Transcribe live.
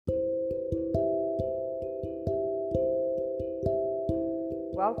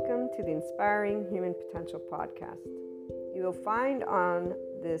Welcome to the Inspiring Human Potential podcast. You will find on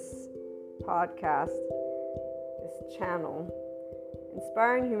this podcast, this channel,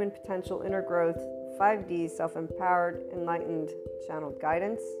 Inspiring Human Potential Inner Growth 5D Self-Empowered Enlightened Channeled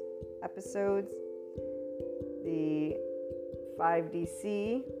Guidance episodes, the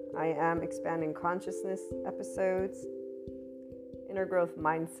 5DC I Am Expanding Consciousness episodes, Inner Growth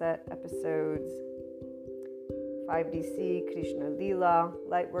Mindset episodes, 5DC Krishna Lila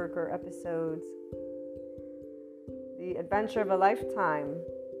Lightworker episodes, The Adventure of a Lifetime,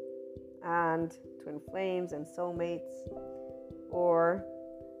 and Twin Flames and Soulmates, or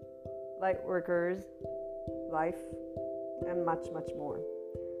Lightworkers, Life, and much, much more.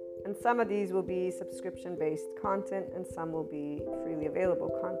 And some of these will be subscription-based content and some will be freely available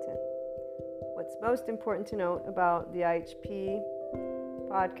content. What's most important to note about the IHP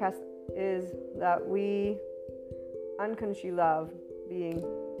podcast is that we unconsciously love being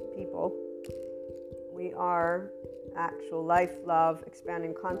people. We are actual life, love,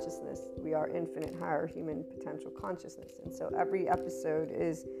 expanding consciousness. We are infinite higher human potential consciousness. And so every episode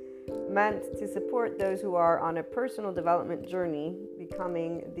is meant to support those who are on a personal development journey,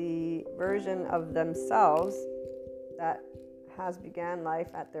 becoming the version of themselves that has began life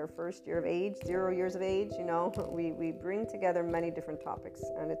at their first year of age, 0 years of age. We bring together many different topics,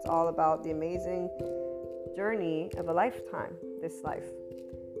 and it's all about the amazing journey of a lifetime, this life.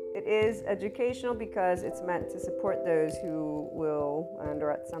 It is educational because it's meant to support those who will, and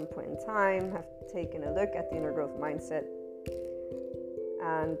or at some point in time, have taken a look at the inner growth mindset.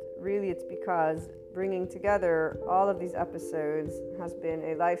 And really it's because bringing together all of these episodes has been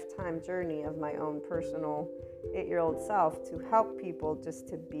a lifetime journey of my own personal 8-year-old self to help people just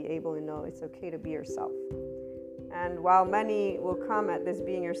to be able to know it's okay to be yourself. And while many will come at this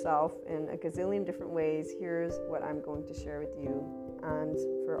being yourself in a gazillion different ways, here's what I'm going to share with you. And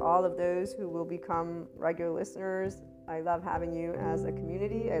for all of those who will become regular listeners, I love having you as a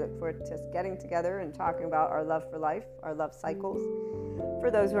community. I look forward to getting together and talking about our love for life, our love cycles. For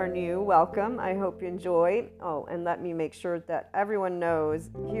those who are new, welcome. I hope you enjoy. Oh, and let me make sure that everyone knows,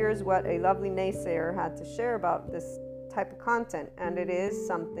 here's what a lovely naysayer had to share about this type of content. And it is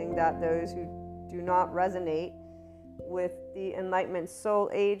something that those who do not resonate with the Enlightenment Soul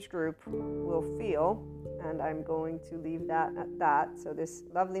age group will feel, and I'm going to leave that at that. So this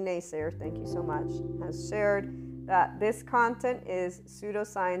lovely naysayer, thank you so much, has shared that this content is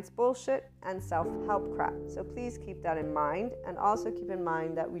pseudoscience bullshit and self-help crap. So please keep that in mind, and also keep in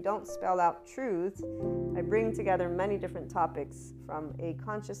mind that we don't spell out truth. I bring together many different topics from a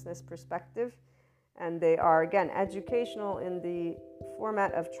consciousness perspective, and they are, again, educational in the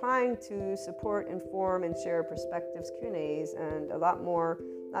format of trying to support, inform, and share perspectives, Q&As, and a lot more,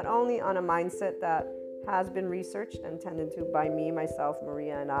 not only on a mindset that has been researched and tended to by me, myself,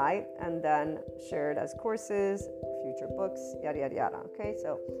 Maria, and I, and then shared as courses, future books, yada, yada, yada. Okay,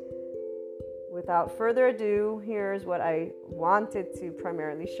 so without further ado, here's what I wanted to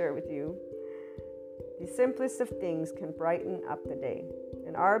primarily share with you. The simplest of things can brighten up the day.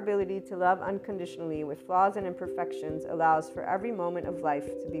 And our ability to love unconditionally with flaws and imperfections allows for every moment of life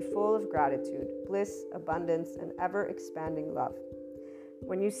to be full of gratitude, bliss, abundance, and ever-expanding love.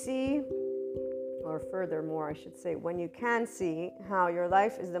 When you see, or furthermore, I should say, when you can see how your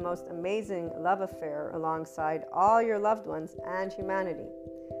life is the most amazing love affair alongside all your loved ones and humanity,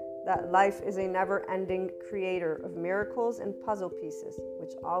 that life is a never-ending creator of miracles and puzzle pieces,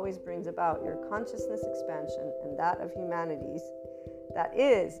 which always brings about your consciousness expansion and that of humanity's. That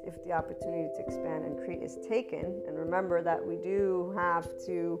is, if the opportunity to expand and create is taken. And remember that we do have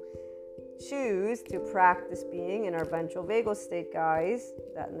to choose to practice being in our ventral vagal state, guys,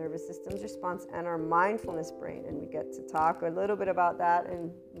 that nervous system's response, and our mindfulness brain. And we get to talk a little bit about that in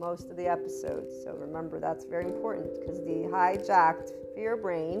most of the episodes. So remember, that's very important, because the hijacked fear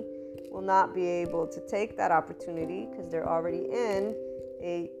brain will not be able to take that opportunity because they're already in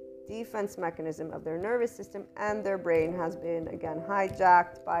a defense mechanism of their nervous system, and their brain has been, again,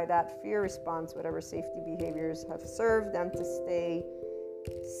 hijacked by that fear response, whatever safety behaviors have served them to stay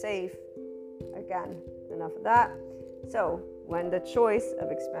safe. Again, enough of that. So when the choice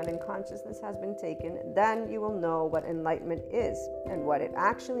of expanding consciousness has been taken, then you will know what enlightenment is and what it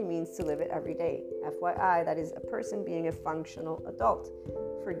actually means to live it every day. FYI, that is a person being a functional adult.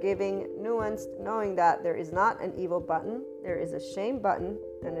 Forgiving, nuanced, knowing that there is not an evil button, there is a shame button,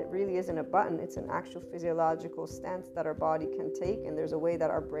 and it really isn't a button, it's an actual physiological stance that our body can take, and there's a way that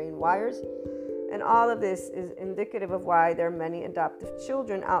our brain wires. And all of this is indicative of why there are many adoptive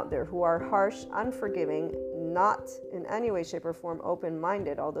children out there who are harsh, unforgiving, not in any way, shape, or form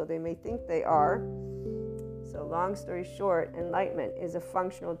open-minded, although they may think they are. So long story short, enlightenment is a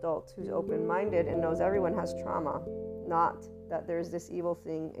functional adult who's open-minded and knows everyone has trauma, not that there's this evil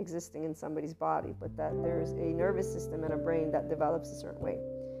thing existing in somebody's body, but that there's a nervous system and a brain that develops a certain way.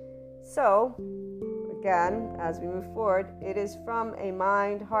 So, again, as we move forward, it is from a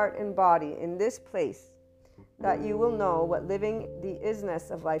mind, heart, and body in this place that you will know what living the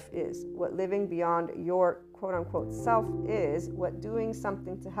isness of life is, what living beyond your quote-unquote self is, what doing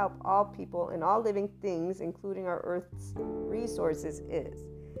something to help all people and all living things, including our Earth's resources, is.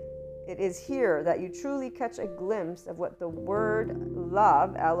 It is here that you truly catch a glimpse of what the word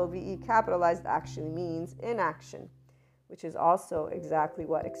love, L-O-V-E capitalized, actually means in action, which is also exactly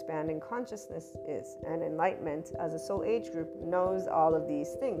what expanding consciousness is. And enlightenment, as a soul age group, knows all of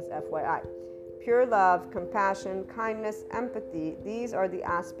these things, FYI. Pure love, compassion, kindness, empathy, these are the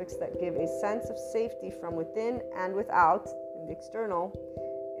aspects that give a sense of safety from within and without, in the external.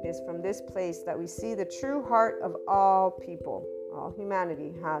 It is from this place that we see the true heart of all people. All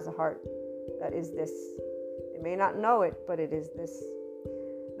humanity has a heart that is this. They may not know it, but it is this.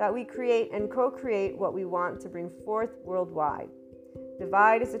 That we create and co-create what we want to bring forth worldwide.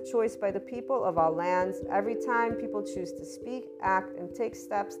 Divide is a choice by the people of all lands. Every time people choose to speak, act, and take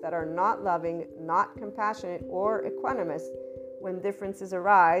steps that are not loving, not compassionate, or equanimous when differences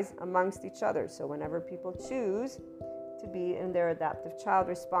arise amongst each other. So whenever people choose to be in their adaptive child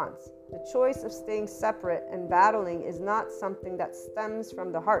response, the choice of staying separate and battling is not something that stems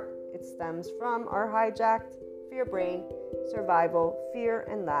from the heart. It stems from our hijacked fear brain, survival, fear,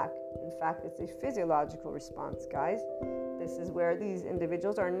 and lack. In fact, it's a physiological response, guys. This is where these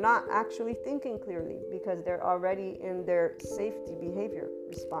individuals are not actually thinking clearly because they're already in their safety behavior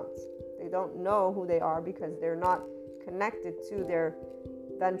response. They don't know who they are because they're not connected to their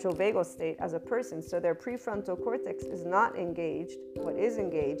ventral vagal state as a person. So their prefrontal cortex is not engaged. What is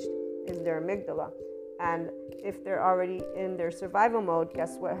engaged is their amygdala. And if they're already in their survival mode,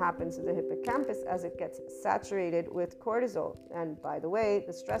 guess what happens to the hippocampus as it gets saturated with cortisol? And by the way,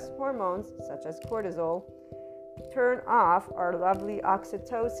 the stress hormones, such as cortisol, turn off our lovely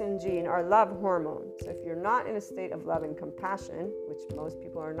oxytocin gene, our love hormone. So if you're not in a state of love and compassion, which most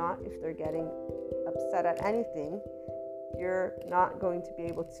people are not if they're getting upset at anything, you're not going to be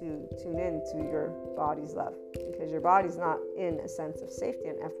able to tune in to your body's love because your body's not in a sense of safety.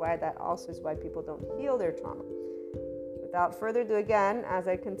 And FYI, that also is why people don't heal their trauma. Without further ado, again, as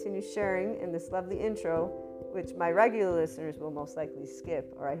I continue sharing in this lovely intro, which my regular listeners will most likely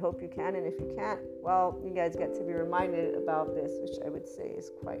skip, or I hope you can, and if you can't, well, you guys get to be reminded about this, which I would say is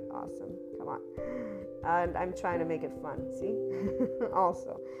quite awesome. Come on. And I'm trying to make it fun, see?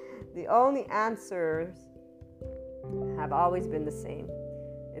 Also, the only answers have always been the same.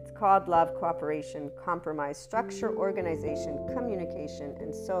 It's called love, cooperation, compromise, structure, organization, communication,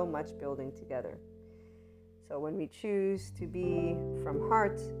 and so much building together. So when we choose to be from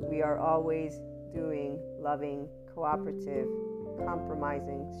heart, we are always doing loving, cooperative,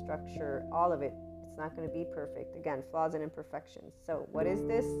 compromising, structure, all of it. It's not going to be perfect. Again, flaws and imperfections. So what is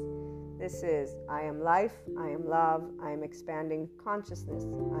this? This is I am life, I am love, I am expanding consciousness,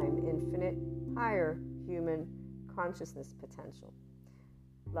 I am infinite, higher human consciousness potential.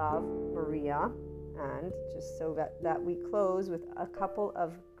 Love, Maria. And just so that we close with a couple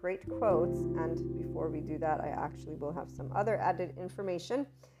of great quotes, and before we do that, I actually will have some other added information.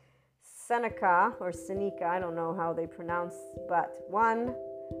 Seneca, or Seneca, I don't know how they pronounce, but one,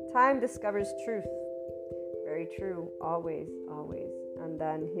 time discovers truth. Very true, always, always. And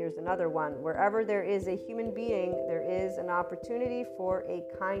then here's another one. Wherever there is a human being, there is an opportunity for a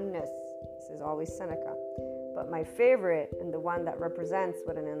kindness. This is always Seneca. But my favorite, and the one that represents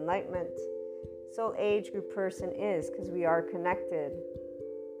what an enlightenment soul age group person is, because we are connected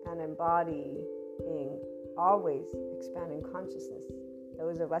and embodying always expanding consciousness.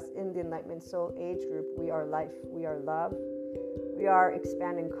 Those of us in the enlightenment soul age group, we are life, we are love, we are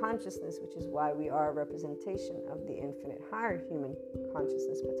expanding consciousness, which is why we are a representation of the infinite higher human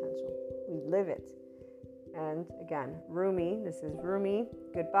consciousness potential. We live it. And again, Rumi, this is Rumi,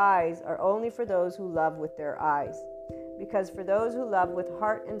 goodbyes are only for those who love with their eyes. Because for those who love with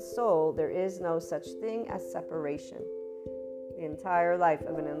heart and soul, there is no such thing as separation. The entire life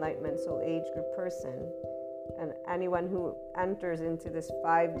of an enlightenment soul age group person, and anyone who enters into this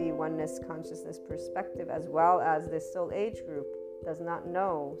 5D oneness consciousness perspective, as well as this soul age group, does not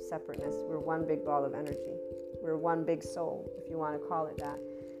know separateness. We're one big ball of energy. We're one big soul, if you want to call it that.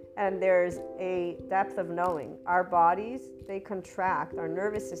 And there's a depth of knowing. Our bodies, they contract. Our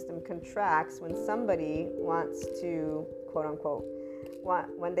nervous system contracts when somebody wants to, quote unquote,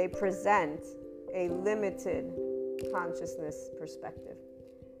 when they present a limited consciousness perspective.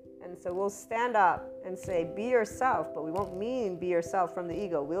 And so we'll stand up and say, be yourself, but we won't mean be yourself from the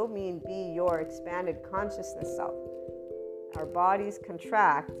ego. We'll mean be your expanded consciousness self. Our bodies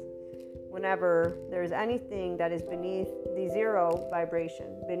contract whenever there's anything that is beneath the zero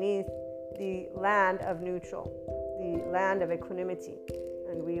vibration, beneath the land of neutral, the land of equanimity.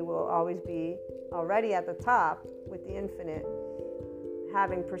 And we will always be already at the top with the infinite,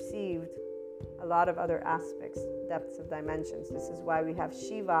 having perceived a lot of other aspects, depths of dimensions. This is why we have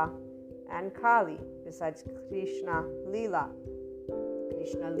Shiva and Kali, besides Krishna Lila.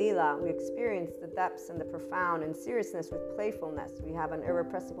 Krishna Lila, we experience the depths and the profound and seriousness with playfulness. We have an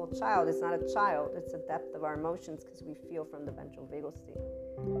irrepressible child. It's not a child, it's the depth of our emotions because we feel from the ventral vagal state.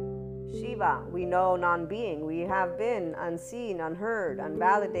 Shiva, we know non-being. We have been unseen, unheard,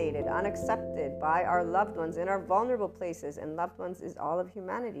 unvalidated, unaccepted by our loved ones in our vulnerable places. And loved ones is all of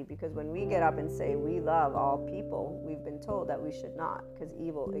humanity, because when we get up and say we love all people, we've been told that we should not, because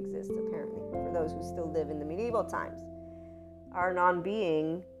evil exists apparently for those who still live in the medieval times. Our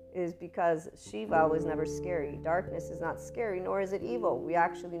non-being is because Shiva was never scary. Darkness is not scary, nor is it evil. We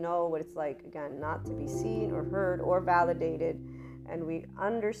actually know what it's like, again, not to be seen or heard or validated. And we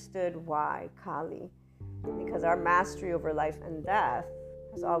understood why, Kali, because our mastery over life and death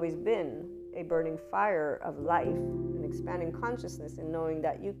has always been a burning fire of life, an expanding consciousness, and knowing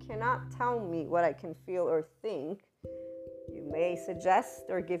that you cannot tell me what I can feel or think. You may suggest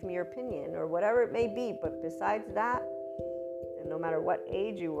or give me your opinion or whatever it may be, but besides that, and no matter what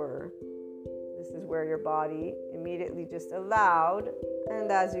age you were, this is where your body immediately just allowed,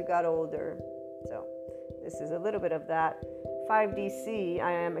 and as you got older. So this is a little bit of that 5DC,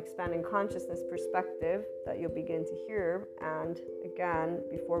 I am expanding consciousness perspective that you'll begin to hear. And again,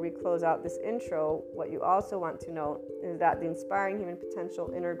 before we close out this intro, what you also want to know is that the Inspiring Human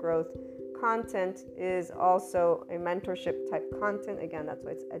Potential Inner Growth content is also a mentorship type content. Again, that's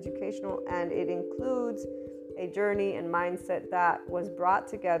why it's educational, and it includes a journey and mindset that was brought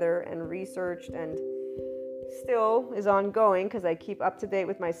together and researched and still is ongoing, because I keep up to date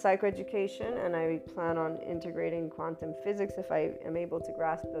with my psychoeducation, and I plan on integrating quantum physics if I am able to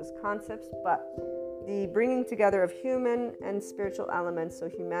grasp those concepts. But the bringing together of human and spiritual elements, so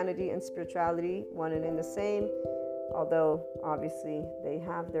humanity and spirituality, one and in the same, although obviously they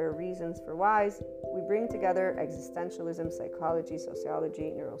have their reasons for whys, we bring together existentialism, psychology,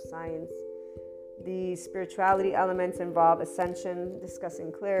 sociology, neuroscience. The spirituality elements involve ascension,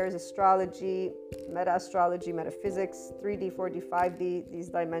 discussing clairs, astrology, meta-astrology, metaphysics, 3D, 4D, 5D, these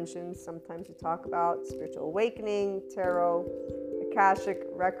dimensions. Sometimes we talk about spiritual awakening, tarot, Akashic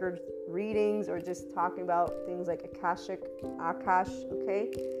record readings, or just talking about things like Akashic, Akash,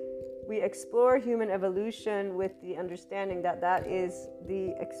 okay? We explore human evolution with the understanding that that is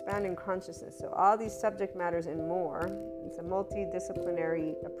the expanding consciousness. So all these subject matters and more. It's a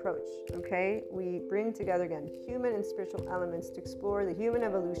multidisciplinary approach, okay? We bring together, again, human and spiritual elements to explore the human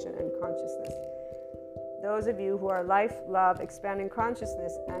evolution and consciousness. Those of you who are life, love, expanding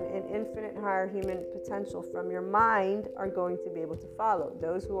consciousness, and in infinite higher human potential from your mind are going to be able to follow.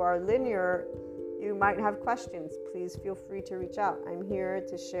 Those who are linear, you might have questions. Please feel free to reach out. I'm here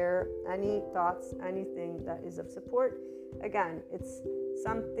to share any thoughts, anything that is of support. Again, it's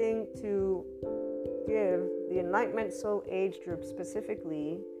something to give the Enlightenment Soul Age group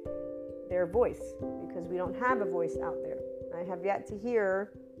specifically their voice, because we don't have a voice out there. I have yet to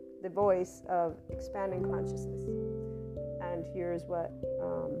hear the voice of expanding consciousness. And here's what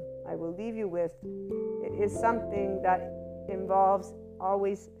I will leave you with. It is something that involves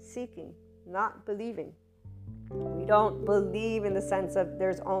always seeking, not believing. We don't believe in the sense of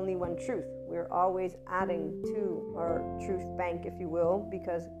there's only one truth. We're always adding to our truth bank, if you will,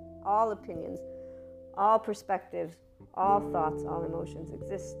 because all opinions, all perspectives, all thoughts, all emotions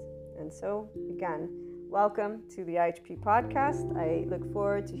exist. And so, again, welcome to the IHP podcast. I look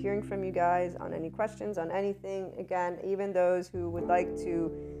forward to hearing from you guys on any questions, on anything. Again, even those who would like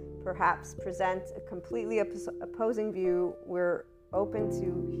to perhaps present a completely opposing view, we're open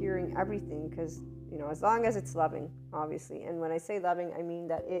to hearing everything, because, you know, as long as it's loving, obviously. And when I say loving, I mean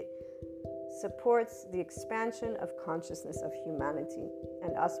that it supports the expansion of consciousness of humanity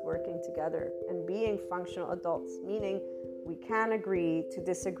and us working together and being functional adults, meaning we can agree to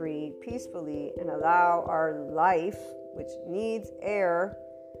disagree peacefully and allow our life, which needs air,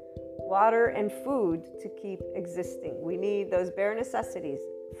 water, and food to keep existing. We need those bare necessities.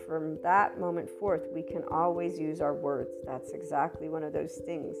 From that moment forth, we can always use our words. That's exactly one of those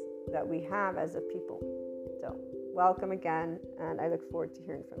things that we have as a people. So, welcome again, and I look forward to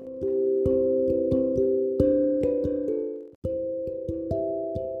hearing from you.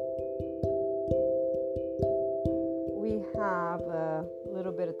 We have a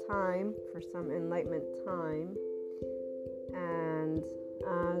little bit a time for some enlightenment time. And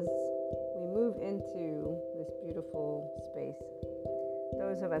as we move into this beautiful space,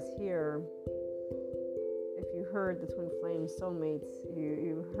 those of us here, if you heard the Twin Flame Soulmates,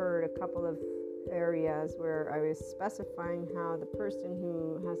 you heard a couple of areas where I was specifying how the person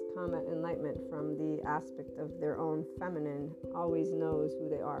who has come at enlightenment from the aspect of their own feminine always knows who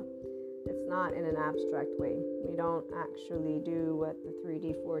they are. It's not in an abstract way. We don't actually do what the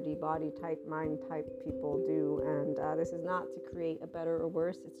 3D, 4D body type, mind type people do. And this is not to create a better or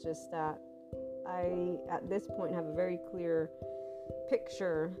worse. It's just that I, at this point, have a very clear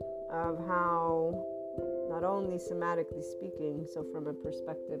picture of how, not only somatically speaking, so from a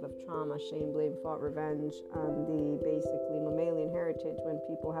perspective of trauma, shame, blame, fault, revenge, the basically mammalian heritage when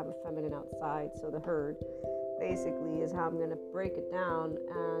people have a feminine outside, so the herd, basically is how I'm going to break it down.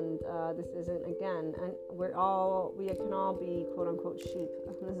 And this isn't, again, and we can all be quote unquote sheep.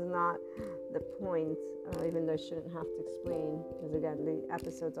 This is not the point, even though I shouldn't have to explain, because again, the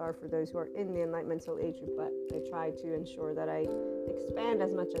episodes are for those who are in the Enlightenment Soul Age group, but I try to ensure that I expand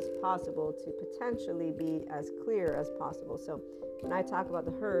as much as possible to potentially be as clear as possible. So when I talk about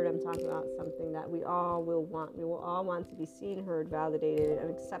the herd, I'm talking about something that we all will want. We will all want to be seen, heard, validated, and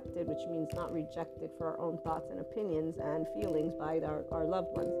accepted, which means not rejected for our own thoughts and opinions and feelings by our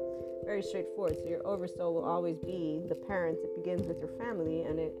loved ones. Very straightforward. So your oversoul will always be the parent. It begins with your family,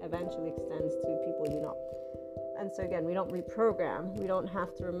 and it eventually extends to people you know. And so again, we don't reprogram. We don't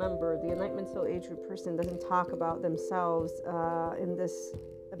have to remember. The Enlightenment Soul Age group person doesn't talk about themselves in this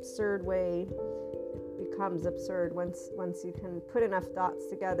absurd way. It becomes absurd once you can put enough dots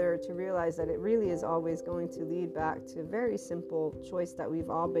together to realize that it really is always going to lead back to a very simple choice that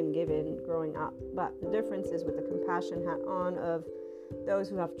we've all been given growing up. But the difference is with the compassion hat on of those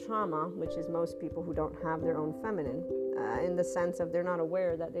who have trauma, which is most people who don't have their own feminine, in the sense of they're not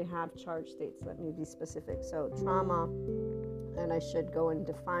aware that they have charged states. Let me be specific. So trauma, and I should go and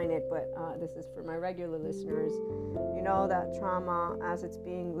define it, but this is for my regular listeners. You know that trauma, as it's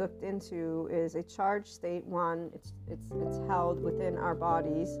being looked into, is a charged state. One, it's held within our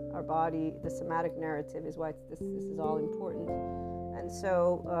bodies. Our body, the somatic narrative is why this is all important. And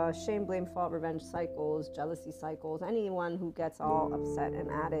so shame, blame, fault, revenge cycles, jealousy cycles, anyone who gets all upset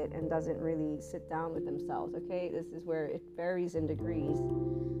and at it and doesn't really sit down with themselves, okay? This is where it varies in degrees.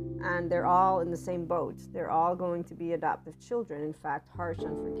 And they're all in the same boat. They're all going to be adoptive children. In fact, harsh,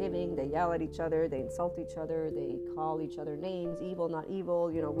 unforgiving. They yell at each other. They insult each other. They call each other names, evil, not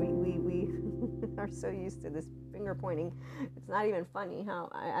evil. You know, we are so used to this finger pointing. It's not even funny how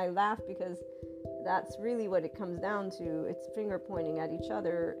I laugh, because that's really what it comes down to. It's finger pointing at each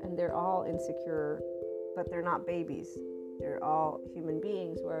other, and they're all insecure, but they're not babies. They're all human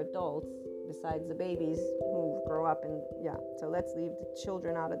beings who are adults, besides the babies who grow up. And so let's leave the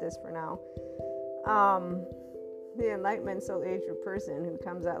children out of this for now. The Enlightenment Soul Age group person who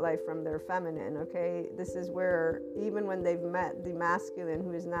comes at life from their feminine, okay, this is where, even when they've met the masculine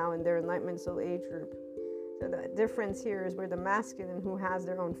who is now in their Enlightenment Soul Age group, so the difference here is where the masculine who has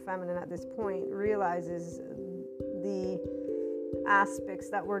their own feminine at this point realizes the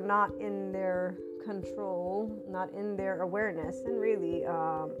aspects that were not in their control, not in their awareness. And really,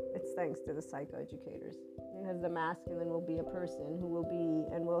 it's thanks to the psychoeducators, because the masculine will be a person who will be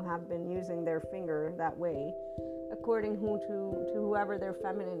and will have been using their finger that way, according to whoever their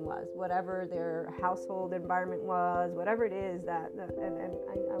feminine was, whatever their household environment was, whatever it is that, and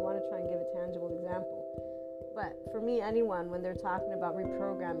I want to try and give a tangible example. But for me, anyone, when they're talking about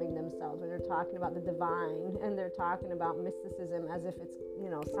reprogramming themselves, when they're talking about the divine, and they're talking about mysticism as if it's,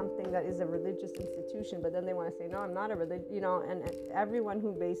 something that is a religious institution, but then they want to say, no, I'm not a religion, and everyone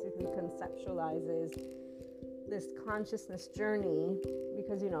who basically conceptualizes this consciousness journey,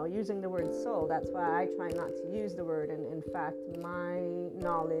 because, using the word soul, that's why I try not to use the word. And in fact, my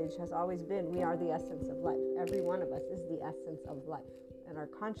knowledge has always been, we are the essence of life. Every one of us is the essence of life. And our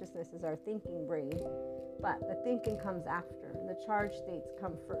consciousness is our thinking brain. But the thinking comes after. The charged states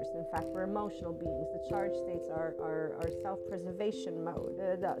come first. In fact, we're emotional beings. The charged states are self-preservation mode.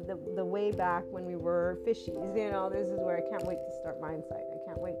 The way back when we were fishies, this is where I can't wait to start my insight. I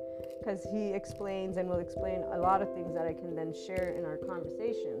can't wait, because he explains and will explain a lot of things that I can then share in our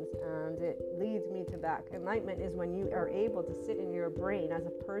conversations. And it leads me to back. Enlightenment is when you are able to sit in your brain as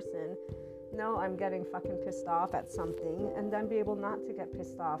a person. No, I'm getting fucking pissed off at something, and then be able not to get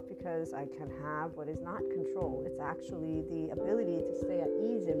pissed off, because I can have what is not control. It's actually the ability to stay at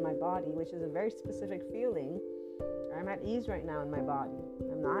ease in my body, which is a very specific feeling. I'm at ease right now in my body.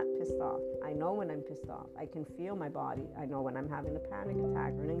 I'm not pissed off. I know when I'm pissed off. I can feel my body. I know when I'm having a panic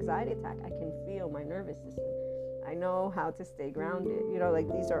attack or an anxiety attack. I can feel my nervous system. I know how to stay grounded.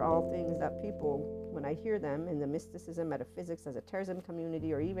 Like these are all things that people, when I hear them in the mysticism, metaphysics, esotericism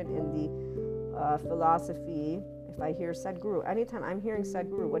community, or even in the philosophy, if I hear Sadhguru, anytime I'm hearing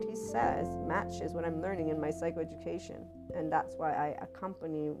Sadhguru, what he says matches what I'm learning in my psychoeducation. And that's why I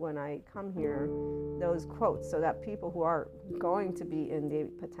accompany, when I come here, those quotes, so that people who are going to be in the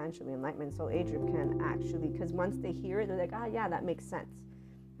potentially enlightenment soul age group can actually, because once they hear it, they're like, yeah, that makes sense.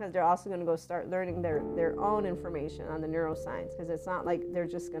 Because they're also going to go start learning their own information on the neuroscience, because it's not like they're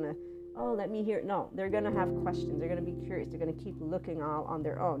just going to, let me hear it. No, they're going to have questions. They're going to be curious. They're going to keep looking all on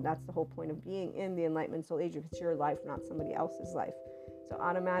their own. That's the whole point of being in the enlightenment soul age group. It's your life, not somebody else's life. So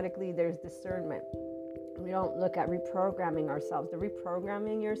automatically there's discernment. We don't look at reprogramming ourselves. The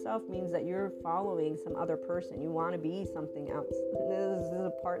reprogramming yourself means that you're following some other person. You want to be something else. This is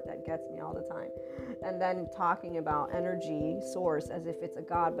the part that gets me all the time. And then talking about energy source as if it's a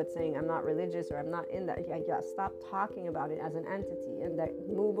god, but saying I'm not religious or I'm not in that. Yeah, stop talking about it as an entity, and that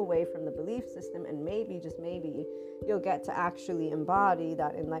move away from the belief system, and maybe, just maybe, you'll get to actually embody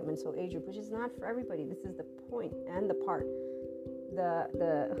that enlightenment soul age group, which is not for everybody. This is the point and the part.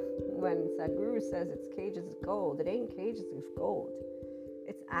 When Sadhguru says it's cages of gold, it ain't cages of gold.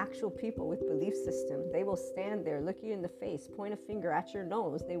 It's actual people with belief systems. They will stand there, look you in the face, point a finger at your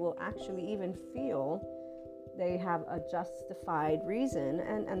nose. They will actually even feel they have a justified reason.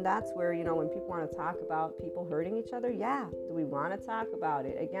 And that's where, when people want to talk about people hurting each other, do we want to talk about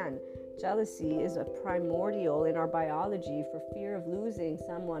it? Again, jealousy is a primordial in our biology for fear of losing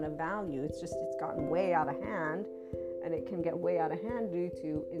someone of value. It's gotten way out of hand. And it can get way out of hand due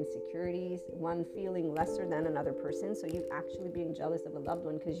to insecurities, one feeling lesser than another person. So you actually being jealous of a loved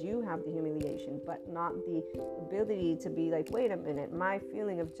one because you have the humiliation, but not the ability to be like, wait a minute, my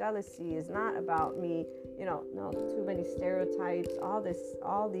feeling of jealousy is not about me, no, too many stereotypes,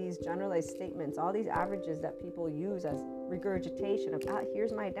 all these generalized statements, all these averages that people use as regurgitation of,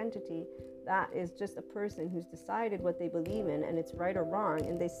 here's my identity. That is just a person who's decided what they believe in, and it's right or wrong,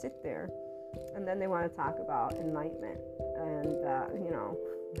 and they sit there. And then they want to talk about enlightenment and,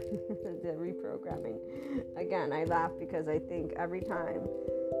 the reprogramming. Again, I laugh because I think every time,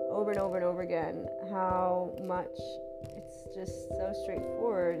 over and over and over again, how much it's just so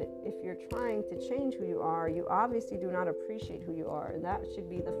straightforward. If you're trying to change who you are, you obviously do not appreciate who you are. And that should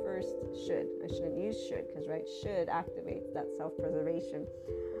be the first should. I shouldn't use should because, right, should activates that self-preservation.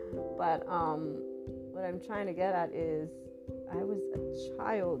 But what I'm trying to get at is, I was a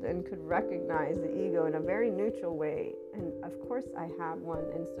child and could recognize the ego in a very neutral way. And of course I have one,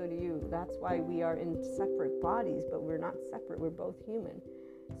 and so do you. That's why we are in separate bodies, but we're not separate. We're both human.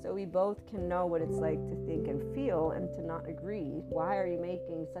 So we both can know what it's like to think and feel and to not agree. Why are you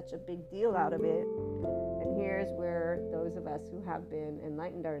making such a big deal out of it? And here's where those of us who have been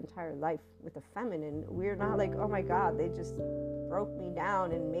enlightened our entire life with the feminine, we're not like, oh my God, they just broke me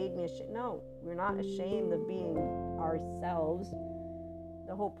down and made me ashamed. No, we're not ashamed of being ourselves.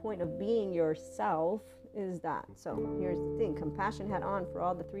 The whole point of being yourself is that. So here's the thing, compassion hat on for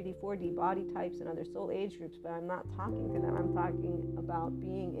all the 3D, 4D body types and other soul age groups, but I'm not talking to them. I'm talking about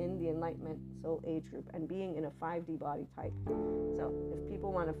being in the enlightenment soul age group and being in a 5D body type. So if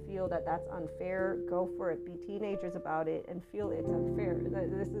people want to feel that that's unfair, go for it. Be teenagers about it and feel it's unfair.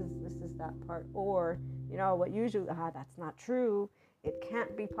 This is that part. Or, what usually, that's not true. It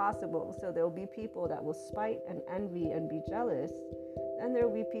can't be possible. So there'll be people that will spite and envy and be jealous. And there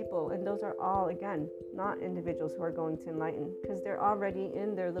will be people, and those are all, again, not individuals who are going to enlighten, because they're already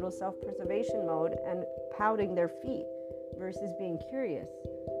in their little self-preservation mode and pouting their feet versus being curious.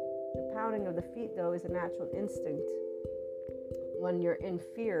 The pouting of the feet, though, is a natural instinct. When you're in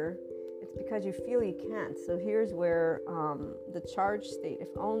fear, it's because you feel you can't. So here's where the charge state, if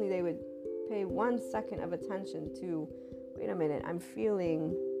only they would pay 1 second of attention to, wait a minute, I'm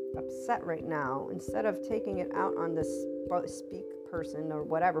feeling upset right now. Instead of taking it out on the speak person or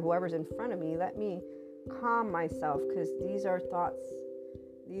whoever's in front of me, let me calm myself, because these are thoughts,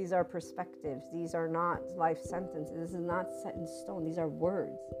 these are perspectives, these are not life sentences, this is not set in stone, these are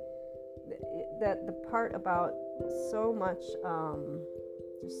words. The part about so much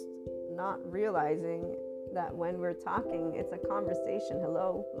just not realizing that when we're talking, it's a conversation.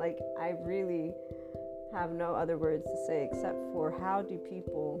 Hello, like I really have no other words to say except for how do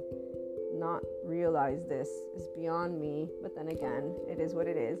people not realize this is beyond me. But then again, it is what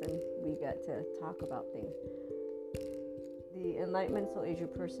it is, and we get to talk about things. The enlightenment soul age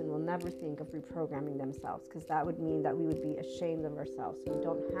person will never think of reprogramming themselves, because that would mean that we would be ashamed of ourselves. We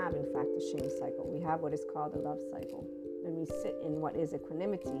don't have, in fact, a shame cycle. We have what is called a love cycle. And we sit in what is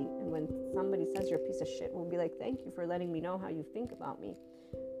equanimity. And when somebody says you're a piece of shit, we'll be like, thank you for letting me know how you think about me.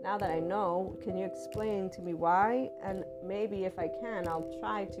 Now that I know, can you explain to me why? And maybe if I can, I'll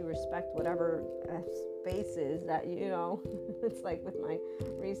try to respect whatever spaces that, it's like with my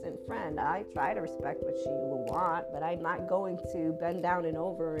recent friend. I try to respect what she will want, but I'm not going to bend down and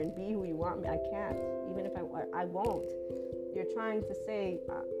over and be who you want me. I can't. Even if I won't. You're trying to say,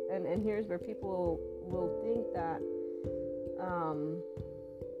 and here's where people will think that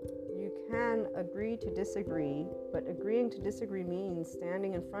you can agree to disagree, but agreeing to disagree means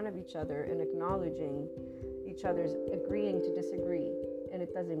standing in front of each other and acknowledging each other's agreeing to disagree. And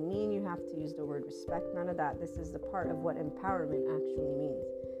it doesn't mean you have to use the word respect, none of that. This is the part of what empowerment actually means,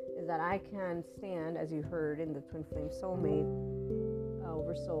 is that I can stand, as you heard in the Twin Flame Soulmate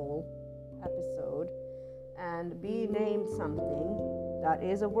over Soul episode, and be named something that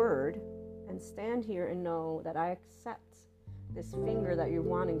is a word, and stand here and know that I accept this finger that you're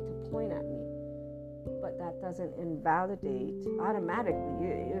wanting to point at me. But that doesn't invalidate automatically.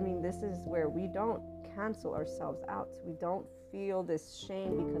 This is where we don't cancel ourselves out. We don't feel this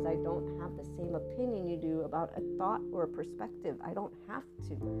shame because I don't have the same opinion you do about a thought or a perspective. I don't have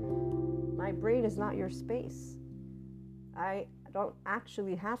to. My brain is not your space. I don't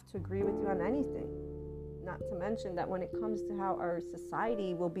actually have to agree with you on anything. Not to mention that when it comes to how our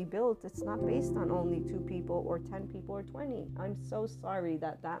society will be built, it's not based on only 2 people or 10 people or 20. I'm so sorry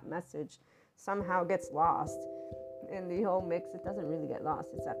that message somehow gets lost in the whole mix. It doesn't really get lost.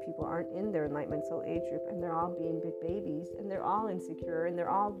 It's that people aren't in their enlightenment soul age group, and they're all being big babies, and they're all insecure, and they're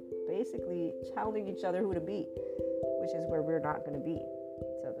all basically telling each other who to be, which is where we're not going to be.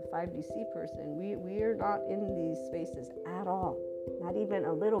 So the 5DC person, we're not in these spaces at all, not even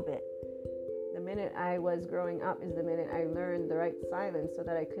a little bit. The minute I was growing up is the minute I learned the right silence so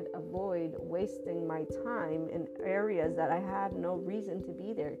that I could avoid wasting my time in areas that I had no reason to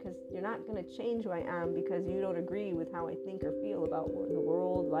be there, because you're not going to change who I am because you don't agree with how I think or feel about the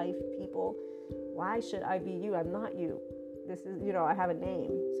world, life, people. Why should I be you? I'm not you. This is, I have a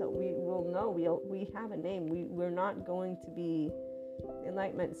name. So we will know we have a name. We're not going to be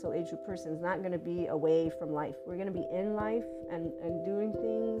enlightenment soul age group person is not going to be away from life. We're going to be in life and doing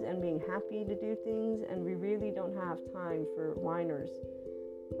things and being happy to do things, and we really don't have time for whiners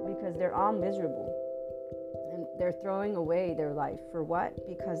because they're all miserable and they're throwing away their life for what?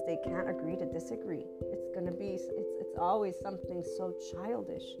 Because they can't agree to disagree. It's always something so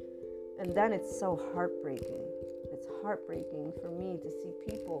childish, and then it's so heartbreaking. It's heartbreaking for me to see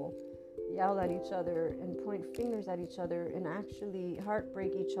people yell at each other and point fingers at each other and actually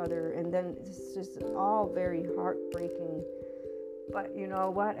heartbreak each other, and then it's just all very heartbreaking. But you know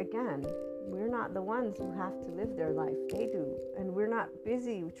what? Again, we're not the ones who have to live their life. They do. And we're not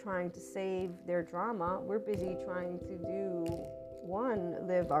busy trying to save their drama. We're busy trying to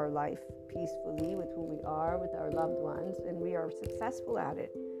live our life peacefully with who we are, with our loved ones, and we are successful at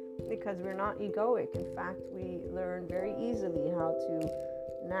it because we're not egoic. In fact, we learn very easily how to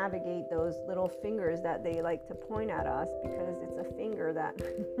navigate those little fingers that they like to point at us, because it's a finger that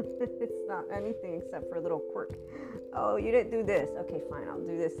it's not anything except for a little quirk. Oh, you didn't do this. Okay, fine, I'll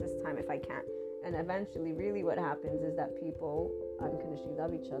do this time if I can. And eventually, really what happens is that people unconditionally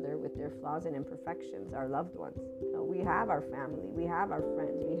love each other with their flaws and imperfections, our loved ones. We have our family, we have our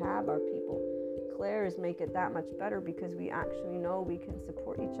friends, we have our people. Clairs make it that much better because we actually know we can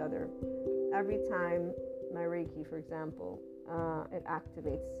support each other. Every time my Reiki, for example, it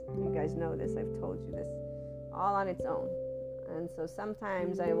activates. You guys know this, I've told you this, all on its own. And so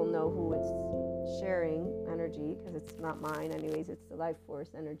sometimes I will know who it's sharing energy because it's not mine anyways, it's the life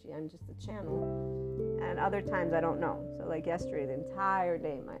force energy, I'm just a channel. And other times I don't know. So like yesterday, the entire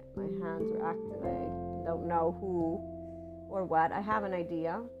day my hands were active. I don't know who or what. I have an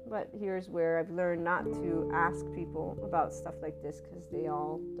idea, but here's where I've learned not to ask people about stuff like this because they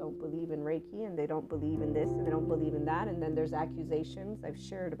all don't believe in Reiki, and they don't believe in this, and they don't believe in that. And then there's accusations. I've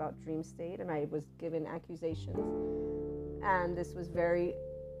shared about dream state, and I was given accusations, and this was very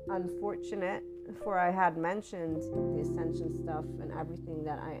unfortunate, for I had mentioned the ascension stuff and everything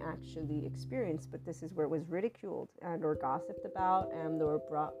that I actually experienced, but this is where it was ridiculed and or gossiped about and or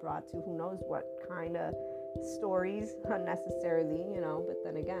brought to who knows what kind of stories unnecessarily, but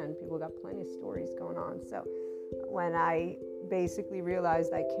then again, people got plenty of stories going on. So when I basically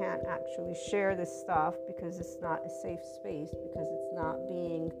realized I can't actually share this stuff because it's not a safe space, because it's not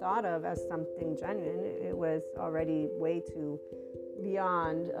being thought of as something genuine, it was already way too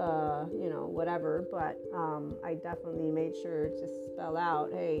beyond whatever. But I definitely made sure to spell out,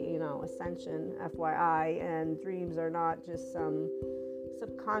 hey, ascension FYI, and dreams are not just some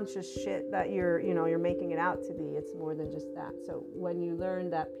subconscious shit that you're making it out to be. It's more than just that. So when you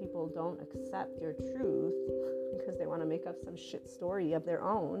learn that people don't accept your truth because they want to make up some shit story of their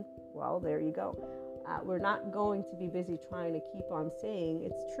own, well, there you go. We're not going to be busy trying to keep on saying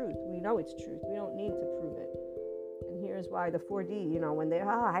it's truth. We know it's truth. We don't need to prove it. And here's why the 4D, when they,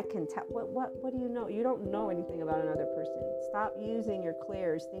 I can tell. What do you know? You don't know anything about another person. Stop using your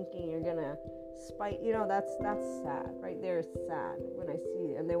clairs thinking you're going to spite. That's sad. Right there is sad when I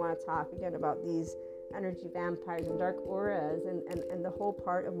see it. And they want to talk again about these energy vampires and dark auras and the whole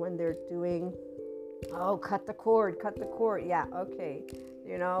part of when they're doing, cut the cord. Yeah, okay.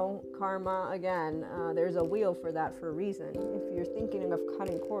 Karma, again, there's a wheel for that for a reason. If you're thinking of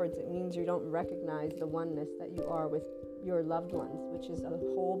cutting cords, it means you don't recognize the oneness that you are with your loved ones, which is a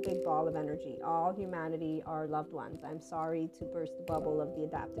whole big ball of energy. All humanity are loved ones. I'm sorry to burst the bubble of the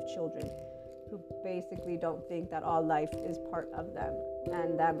adaptive children who basically don't think that all life is part of them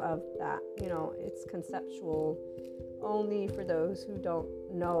and them of that. It's conceptual only for those who don't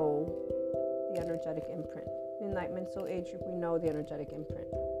know the energetic imprint. Enlightenment Soul Age Group, we know the energetic imprint.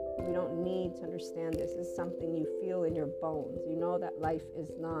 We don't need to understand this. It's something you feel in your bones. You know that life is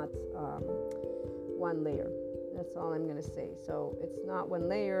not one layer. That's all I'm going to say. So it's not one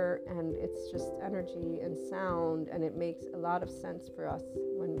layer, and it's just energy and sound, and it makes a lot of sense for us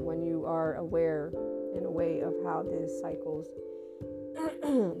when you are aware in a way of how the cycles,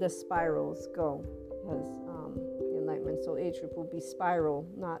 the spirals go. Because the Enlightenment Soul Age Group will be spiral,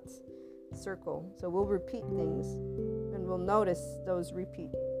 not circle. So we'll repeat things and we'll notice those repeat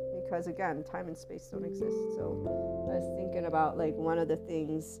because, again, time and space don't exist. So I was thinking about one of the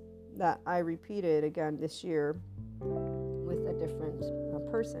things that I repeated again this year with a different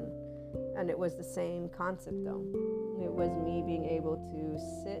person, and it was the same concept though. It was me being able to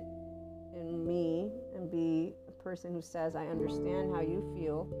sit in me and be a person who says, I understand how you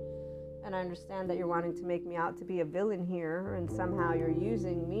feel, and I understand that you're wanting to make me out to be a villain here, and somehow you're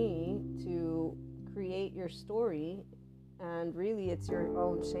using me to create your story, and really it's your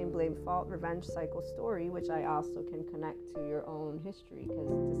own shame, blame, fault, revenge cycle story, which I also can connect to your own history, because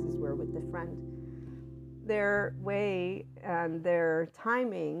this is where with the friend, their way and their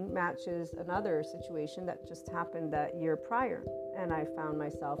timing matches another situation that just happened that year prior. And I found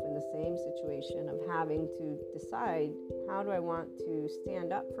myself in the same situation of having to decide, how do I want to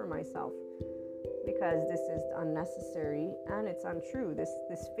stand up for myself? Because this is unnecessary and it's untrue.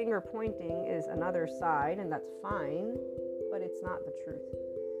 This finger pointing is another side, and that's fine, but it's not the truth.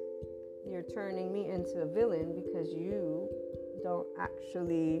 You're turning me into a villain because you don't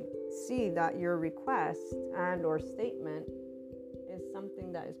actually see that your request and or statement is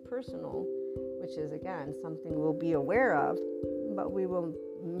something that is personal, which is, again, something we'll be aware of, but we will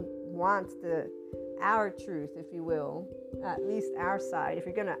want our truth, if you will, at least our side. If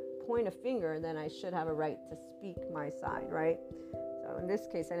you're going to point a finger, then I should have a right to speak my side, right? So in this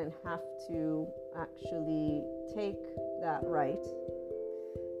case, I didn't have to actually take that right.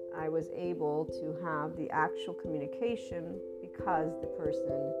 I was able to have the actual communication because the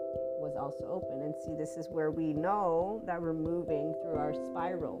person was also open. And see, this is where we know that we're moving through our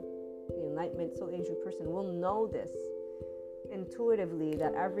spiral. The Enlightenment Soul Age Group person will know this intuitively,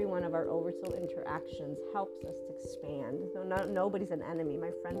 that every one of our oversoul interactions helps us to expand. So nobody's an enemy.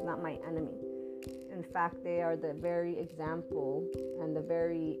 My friend's not my enemy. In fact, they are the very example and the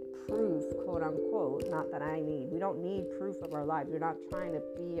very proof, quote unquote, not that I need. We don't need proof of our lives. We're not trying to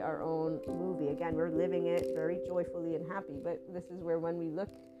be our own movie. Again, we're living it very joyfully and happy. But this is where, when we look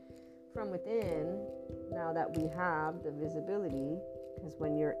from within, now that we have the visibility, because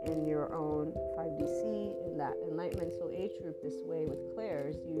when you're in your own 5DC, in that Enlightenment Soul Age Group this way with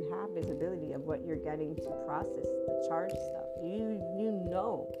clairs, you have visibility of what you're getting to process, the charge stuff. You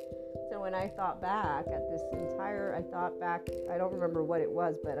know. So when I thought back at this entire, I don't remember what it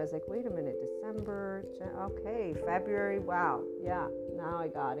was, but I was like, wait a minute, December, okay, February, wow, yeah, now I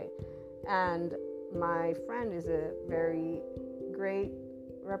got it. And my friend is a very great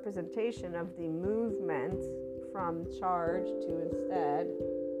representation of the movement from charge to instead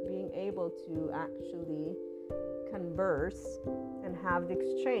being able to actually converse and have the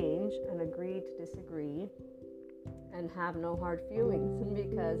exchange and agree to disagree and have no hard feelings,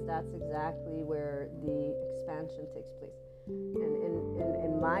 because that's exactly where the expansion takes place. And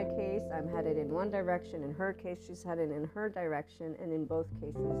in my case, I'm headed in one direction. In her case, she's headed in her direction. And in both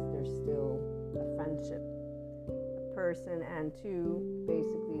cases, there's still a friendship. A person and two,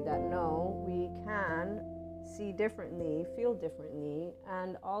 basically, that know we can see differently, feel differently,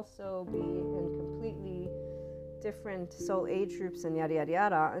 and also be in completely different soul age groups and yada, yada,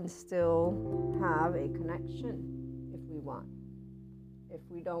 yada, and still have a connection if we want. If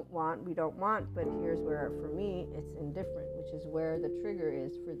we don't want, but here's where, for me, it's indifferent, which is where the trigger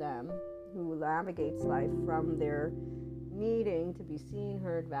is for them, who navigates life from their needing to be seen,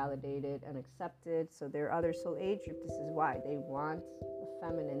 heard, validated, and accepted. So their other soul age group, this is why they want a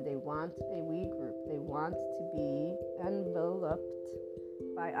feminine, they want a we group, they want to be enveloped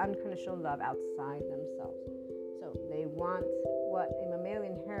by unconditional love outside themselves. So they want what a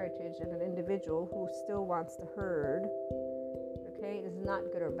mammalian heritage and an individual who still wants to herd, okay, is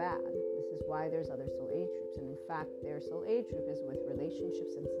not good or bad. This is why there's other soul age groups, and in fact their soul age group is with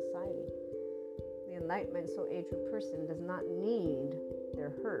relationships and society. The enlightenment soul age group person does not need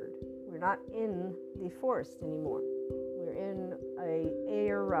their herd. We're not in the forest anymore. We're in an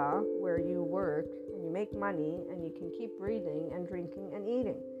era where you work and you make money and you can keep breathing and drinking and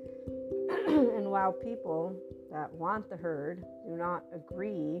eating. And while people that want the herd do not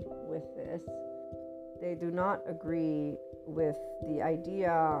agree with this, they do not agree with the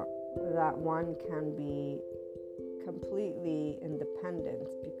idea that one can be completely independent,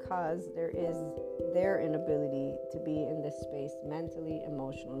 because there is their inability to be in this space mentally,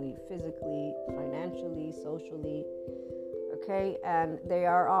 emotionally, physically, financially, socially, okay? And they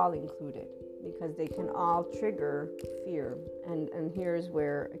are all included because they can all trigger fear. And here's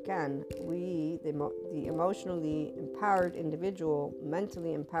where, again, we, the emotionally empowered individual,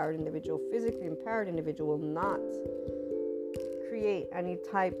 mentally empowered individual, physically empowered individual, will not create any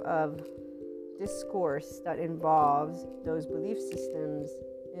type of discourse that involves those belief systems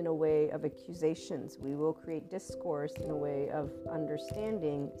in a way of accusations. We will create discourse in a way of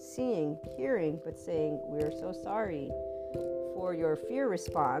understanding, seeing, hearing, but saying, we're so sorry for your fear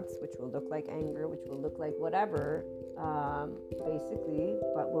response, which will look like anger, which will look like whatever, basically,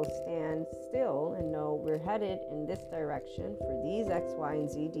 but we'll stand still and know we're headed in this direction for these X, Y, and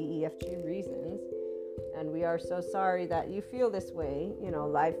Z, D, E, F, G reasons. And we are so sorry that you feel this way. You know,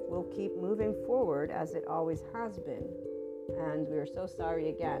 life will keep moving forward as it always has been. And we're so sorry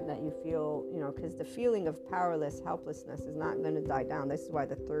again that you feel, you know, because the feeling of powerless, helplessness is not going to die down. This is why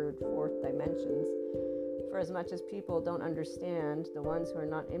the third, fourth dimensions, for as much as people don't understand, the ones who are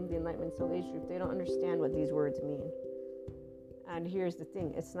not in the Enlightenment Soul Age group, they don't understand what these words mean. And here's the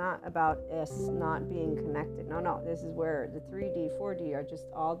thing, it's not about us not being connected. No, this is where the 3D, 4D are just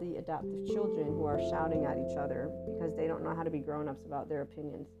all the adaptive children who are shouting at each other because they don't know how to be grown-ups about their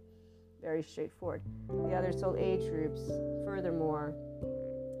opinions. Very straightforward. The other soul age groups, furthermore,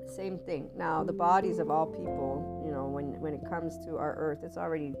 same thing. Now, the bodies of all people, you know, when it comes to our earth, it's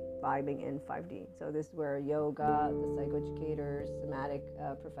already vibing in 5D. So this is where yoga, the psychoeducators, somatic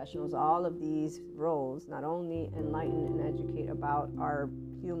professionals, all of these roles not only enlighten and educate about our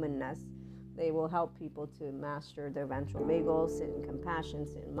humanness, they will help people to master their ventral vagal, sit in compassion,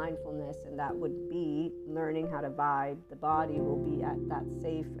 sit in mindfulness, and that would be learning how to vibe. The body will be at that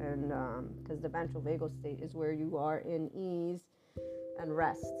safe, and because the ventral vagal state is where you are in ease and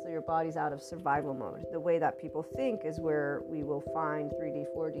rest, so your body's out of survival mode. The way that people think is where we will find 3D,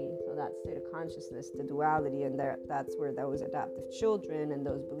 4D, so that state of consciousness, the duality, and that's where those adaptive children and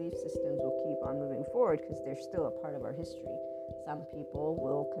those belief systems will keep on moving forward because they're still a part of our history. Some people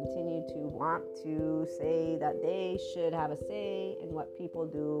will continue to want to say that they should have a say in what people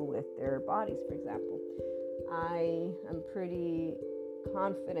do with their bodies, for example. I am pretty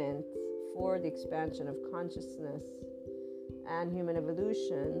confident for the expansion of consciousness and human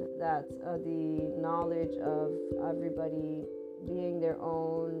evolution that the knowledge of everybody being their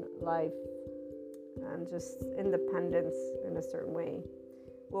own life and just independence in a certain way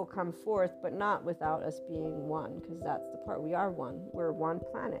will come forth, but not without us being one, because that's the part. We are one. We're one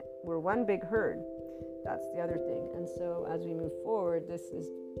planet. We're one big herd. That's the other thing. And so as we move forward, this is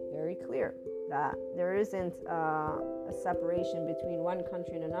very clear that there isn't a separation between one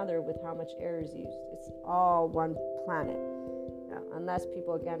country and another with how much air is used. It's all one planet. Unless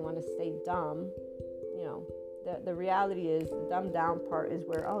people, again, want to stay dumb, you know, the reality is the dumbed down part is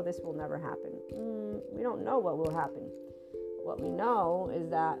where, this will never happen. We don't know what will happen. What we know is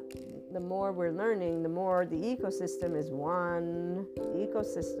that the more we're learning, the more the ecosystem is one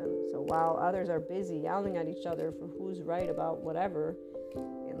ecosystem. So while others are busy yelling at each other for who's right about whatever,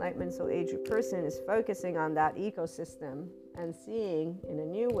 the Enlightenment Soul Age person is focusing on that ecosystem and seeing in a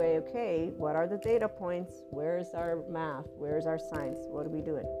new way, okay, what are the data points? Where's our math? Where's our science? What are we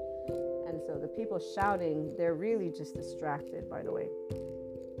doing? And so the people shouting, they're really just distracted, by the way.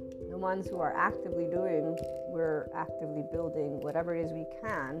 The ones who are actively doing, we're actively building whatever it is we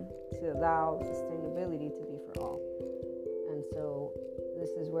can to allow sustainability to be for all. And so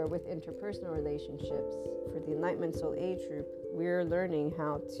this is where, with interpersonal relationships, for the Enlightenment Soul Age group, we're learning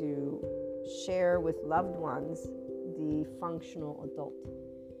how to share with loved ones the functional adult.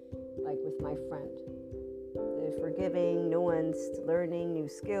 like with my friend. The forgiving, nuanced, learning new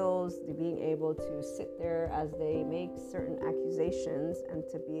skills, the being able to sit there as they make certain accusations and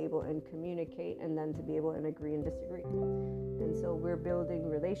to be able and communicate, and then to be able and agree and disagree. And so we're building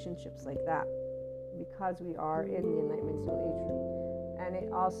relationships like that because we are in the Enlightenment Soul Age group. And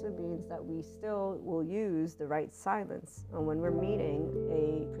it also means that we still will use the right silence. And when we're meeting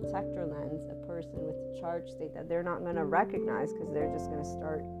a protector lens, a person with a charge state that they're not going to recognize because they're just going to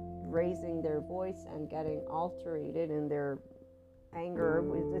start raising their voice and getting alterated in their anger,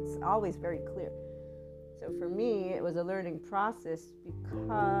 it's always very clear. So for me, it was a learning process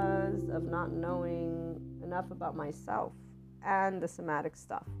because of not knowing enough about myself and the somatic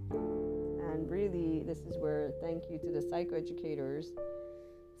stuff. And really, this is where thank you to the psychoeducators.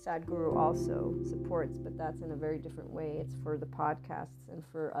 Sadhguru also supports, but that's in a very different way. It's for the podcasts and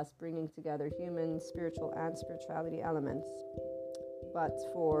for us bringing together human, spiritual, and spirituality elements. But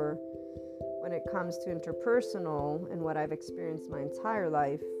for when it comes to interpersonal and what I've experienced my entire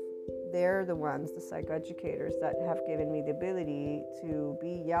life, they're the ones, the psychoeducators, that have given me the ability to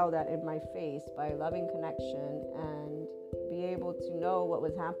be yelled at in my face by a loving connection and be able to know what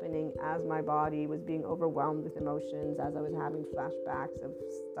was happening as my body was being overwhelmed with emotions, as I was having flashbacks of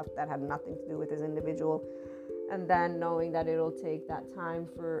stuff that had nothing to do with this individual, and then knowing that it'll take that time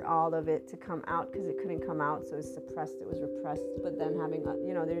for all of it to come out because it couldn't come out, so it was suppressed, it was repressed. But then having,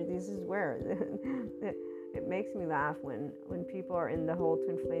 this is where it makes me laugh when people are in the whole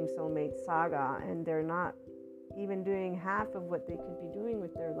twin flame soulmate saga and they're not even doing half of what they could be doing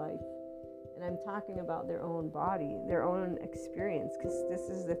with their life. And I'm talking about their own body, their own experience, because this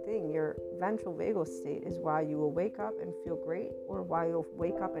is the thing. Your ventral vagal state is why you will wake up and feel great, or why you'll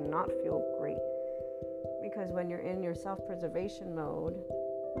wake up and not feel great. Because when you're in your self-preservation mode,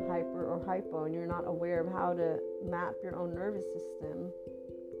 hyper or hypo, and you're not aware of how to map your own nervous system,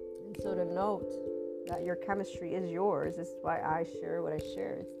 and so to note that your chemistry is yours, this is why I share what I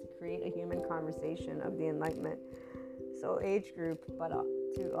share. It's to create a human conversation of the Enlightenment Soul Age group, but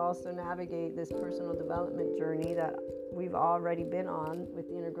to also navigate this personal development journey that we've already been on with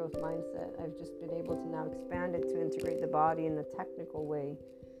the inner growth mindset. I've just been able to now expand it to integrate the body in a technical way.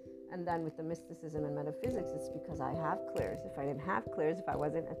 And then with the mysticism and metaphysics, it's because I have clairs. If I didn't have clairs, if I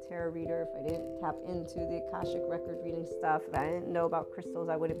wasn't a tarot reader, if I didn't tap into the Akashic record reading stuff, if I didn't know about crystals,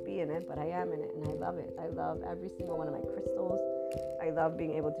 I wouldn't be in it, but I am in it, and I love it. I love every single one of my crystals. I love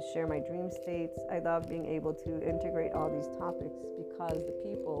being able to share my dream states. I love being able to integrate all these topics because the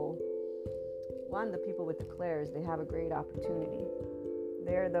people with the clairs, they have a great opportunity.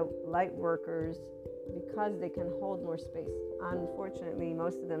 They're the light workers because they can hold more space. Unfortunately,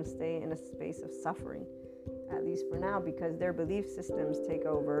 most of them stay in a space of suffering, at least for now, because their belief systems take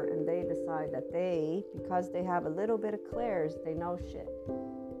over and they decide that because they have a little bit of clairs, they know shit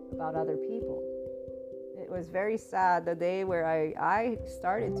about other people. It was very sad the day where I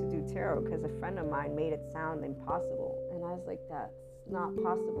started to do tarot because a friend of mine made it sound impossible. And I was like, that's not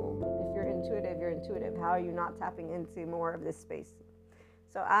possible. If you're intuitive, you're intuitive. How are you not tapping into more of this space?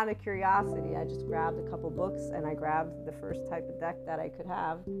 So out of curiosity, I just grabbed a couple books and I grabbed the first type of deck that I could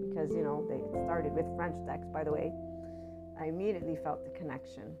have because, they started with French decks, by the way. I immediately felt the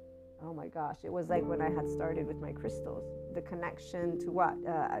connection. Oh my gosh, it was like when I had started with my crystals. The connection to what?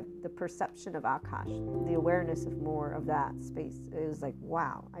 The perception of Akash, the awareness of more of that space. It was like,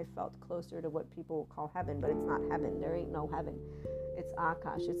 wow, I felt closer to what people call heaven, but it's not heaven. There ain't no heaven. It's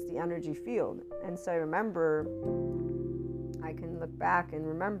Akash, it's the energy field. And so I remember, I can look back and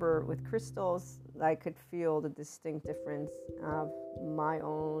remember with crystals, I could feel the distinct difference of my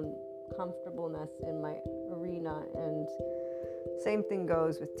own comfortableness in my arena. And same thing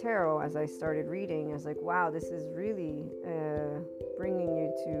goes with tarot. As I started reading, I was like, wow, this is really bringing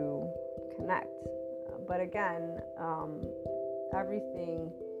you to connect. But again,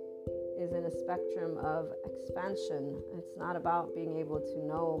 everything is in a spectrum of expansion. It's not about being able to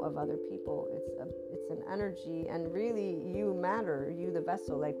know of other people. It's an energy, and really you matter, you the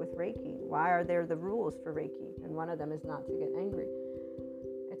vessel, like with Reiki. Why are there the rules for Reiki? And one of them is not to get angry.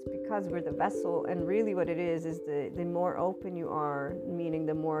 It's because we're the vessel, and really what it is the more open you are, meaning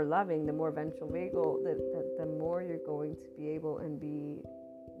the more loving, the more ventral vagal, the more you're going to be able and be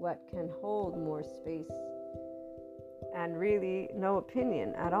what can hold more space, and really no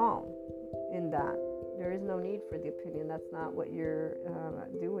opinion at all in that. There is no need for the opinion. That's not what you're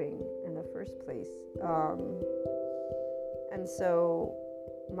doing in the first place. And so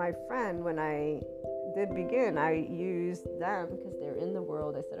my friend, when I did begin, I used them because they're in the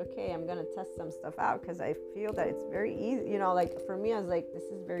world. I said, okay, I'm going to test some stuff out because I feel that it's very easy. Like for me, I was like, this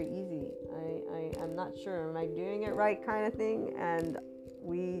is very easy. I'm not sure. Am I doing it right kind of thing? And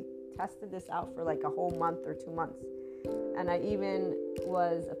we tested this out for like a whole month or 2 months. And I even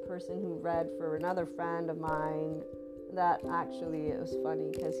was a person who read for another friend of mine that actually, it was funny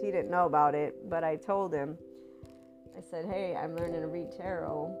because he didn't know about it, but I told him, I said, hey, I'm learning to read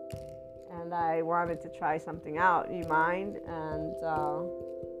tarot and I wanted to try something out. You mind? And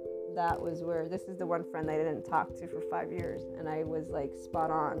that was where, this is the one friend I didn't talk to for 5 years, and I was like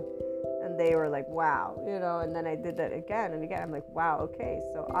spot on. And they were like, wow, and then I did that again and again. I'm like, wow, okay,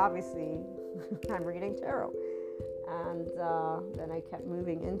 so obviously I'm reading tarot. And then I kept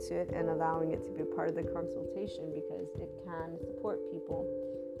moving into it and allowing it to be part of the consultation because it can support people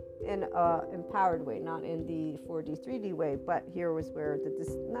in an empowered way, not in the 4D, 3D way. But here was where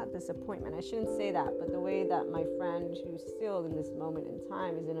not disappointment, I shouldn't say that, but the way that my friend, who's still in this moment in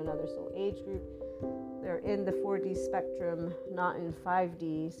time, is in another soul age group. They're in the 4D spectrum, not in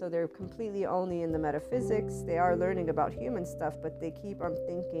 5D, so they're completely only in the metaphysics. They are learning about human stuff, but they keep on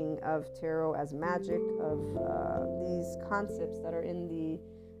thinking of tarot as magic, of these concepts that are in the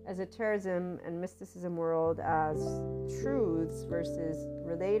esotericism and mysticism world as truths versus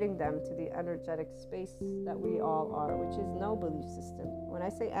relating them to the energetic space that we all are, which is no belief system. When I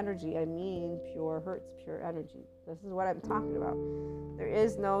say energy, I mean pure hertz, pure energy. This is what I'm talking about. There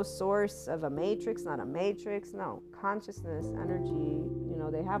is no source of a matrix, not a matrix. No, consciousness, energy,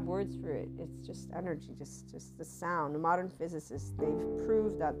 they have words for it. It's just energy, just the sound. The modern physicists, they've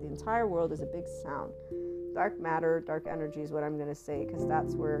proved that the entire world is a big sound. Dark matter, dark energy is what I'm going to say, because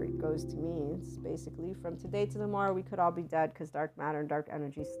that's where it goes to me. It's basically from today to tomorrow, we could all be dead because dark matter and dark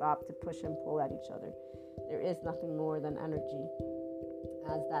energy stop to push and pull at each other. There is nothing more than energy,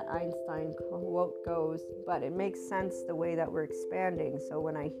 as that Einstein quote goes, but it makes sense the way that we're expanding. So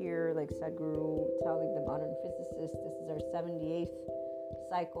when I hear like Sadhguru telling the modern physicists, this is our 78th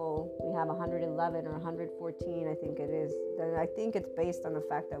cycle, we have 111 or 114, I think it is. Then I think it's based on the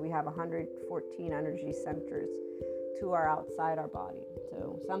fact that we have 114 energy centers to our outside our body,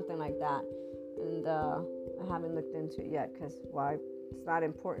 so something like that. And I haven't looked into it yet because why? It's not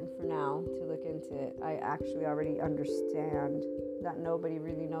important for now to look into it. I actually already understand that nobody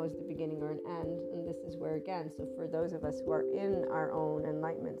really knows the beginning or an end, and this is where, again, so for those of us who are in our own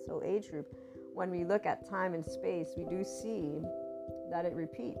enlightenment soul age group, when we look at time and space, we do see that it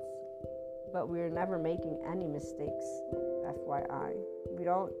repeats, but we're never making any mistakes, FYI. We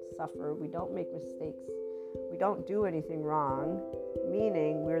don't suffer, we don't make mistakes, we don't do anything wrong,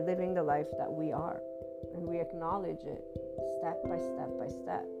 meaning we're living the life that we are, and we acknowledge it step by step by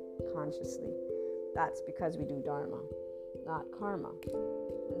step, consciously. That's because we do Dharma, not karma.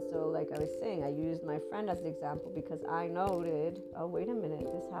 And so, like I was saying, I used my friend as an example because I noted, oh, wait a minute,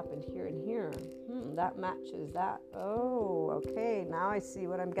 this happened here and here. That matches that. Oh, okay, now I see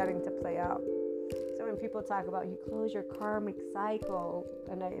what I'm getting to play out. So when people talk about you close your karmic cycle,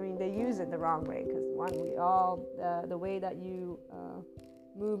 and I mean, they use it the wrong way because one, we all, the way that you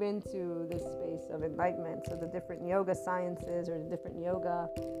move into this space of enlightenment, so the different yoga sciences or the different yoga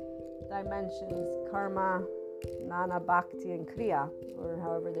dimensions, karma, Nana, Bhakti, and Kriya, or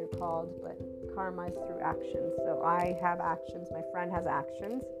however they're called, but karma is through actions. So I have actions, my friend has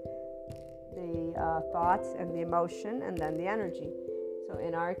actions, the thoughts and the emotion, and then the energy. So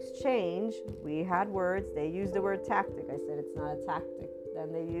in our exchange, we had words. They used the word tactic. I said it's not a tactic.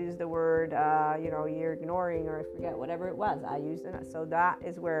 Then they used the word, you're ignoring, or I forget, whatever it was. I used it. So that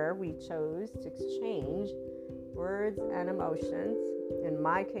is where we chose to exchange words and emotions. In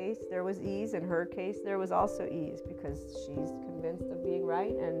my case, there was ease. In her case, there was also ease because she's convinced of being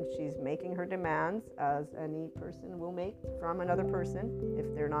right and she's making her demands, as any person will make from another person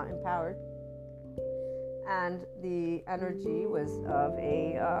if they're not empowered. And the energy was of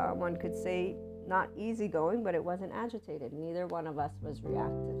a, one could say, not easygoing, but it wasn't agitated. Neither one of us was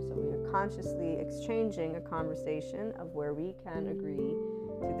reactive. So we are consciously exchanging a conversation of where we can agree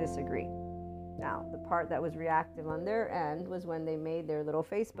to disagree. Now, the part that was reactive on their end was when they made their little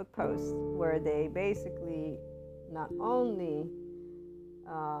Facebook post where they basically not only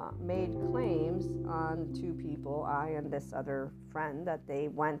made claims on two people, I and this other friend, that they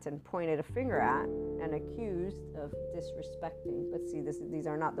went and pointed a finger at and accused of disrespecting. But see, these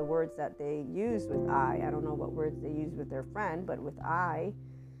are not the words that they use with I don't know what words they use with their friend, but with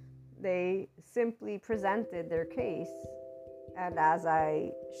they simply presented their case. And as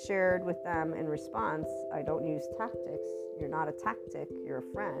I shared with them in response, I don't use tactics. You're not a tactic, you're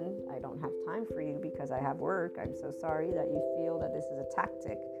a friend. I don't have time for you because I have work. I'm so sorry that you feel that this is a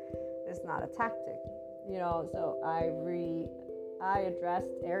tactic. It's not a tactic. So I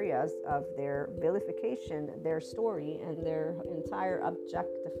addressed areas of their vilification, their story, and their entire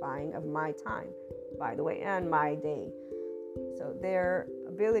objectifying of my time, by the way, and my day. So their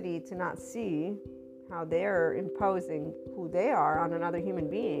ability to not see how they're imposing who they are on another human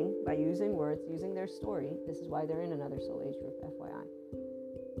being by using words, using their story. This is why they're in another soul age group, FYI.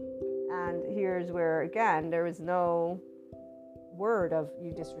 And here's where, again, there was no word of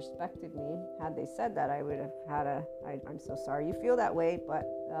you disrespected me. Had they said that, I would have had I'm so sorry you feel that way, but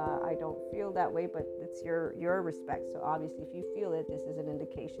I don't feel that way, but it's your respect. So obviously if you feel it, this is an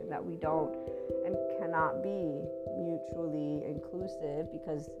indication that we don't and cannot be mutually inclusive,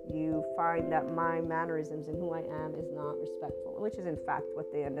 because you find that my mannerisms and who I am is not respectful, which is in fact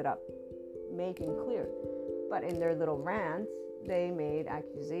what they ended up making clear. But in their little rants, they made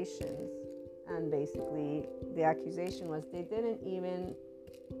accusations. And basically, the accusation was they didn't even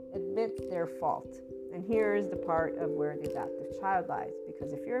admit their fault. And here's the part of where the adaptive child lies.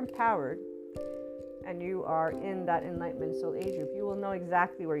 Because if you're empowered and you are in that enlightenment soul age group, you will know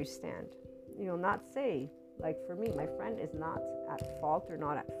exactly where you stand. You'll not say, like for me, my friend is not at fault or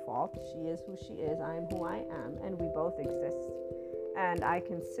not at fault. She is who she is. I am who I am. And we both exist. And I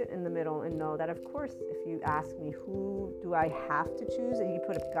can sit in the middle and know that, of course, if you ask me who do I have to choose, and you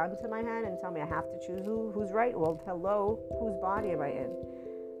put a gun to my head and tell me I have to choose who's right, well, hello, whose body am I in?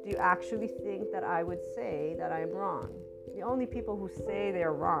 Do you actually think that I would say that I'm wrong? The only people who say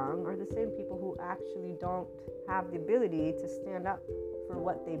they're wrong are the same people who actually don't have the ability to stand up for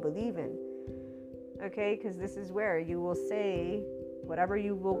what they believe in. Okay, because this is where you will say whatever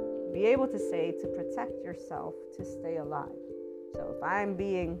you will be able to say to protect yourself to stay alive. So if I'm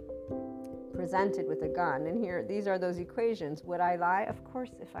being presented with a gun, and here, these are those equations. Would I lie? Of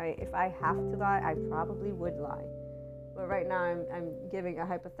course, if I have to lie, I probably would lie. But right now, I'm giving a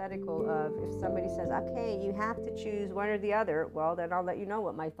hypothetical of if somebody says, okay, you have to choose one or the other, well, then I'll let you know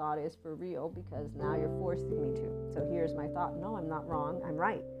what my thought is for real, because now you're forcing me to. So here's my thought. No, I'm not wrong. I'm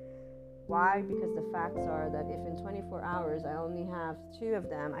right. Why? Because the facts are that if in 24 hours I only have 2 of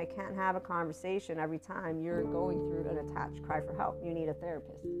them, I can't have a conversation every time you're going through an attached cry for help. You need a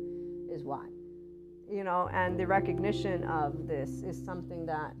therapist, is why. And the recognition of this is something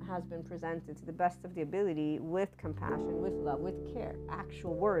that has been presented to the best of the ability, with compassion, with love, with care,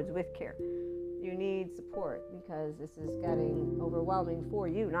 actual words with care. You need support because this is getting overwhelming for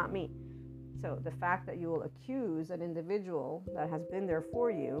you, not me. So the fact that you will accuse an individual that has been there for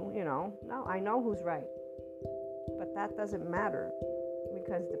you, no, I know who's right. But that doesn't matter,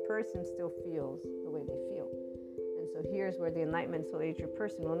 because the person still feels the way they feel. And so here's where the enlightenment soul age group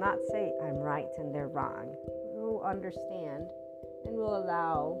person will not say, I'm right and they're wrong. Will understand and will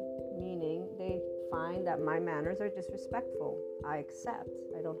allow, meaning they find that my manners are disrespectful. I accept.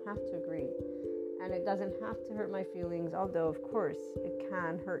 I don't have to agree. And it doesn't have to hurt my feelings, although, of course, it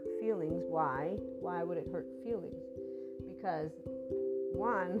can hurt feelings. Why? Why would it hurt feelings? Because,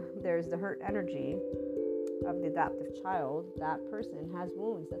 one, there's the hurt energy of the adaptive child. That person has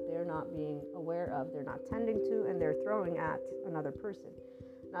wounds that they're not being aware of, they're not tending to, and they're throwing at another person.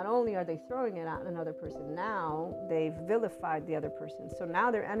 Not only are they throwing it at another person, now they've vilified the other person. So now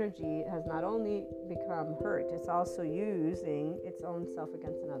their energy has not only become hurt, it's also using its own self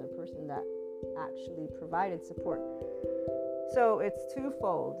against another person that actually provided support. So it's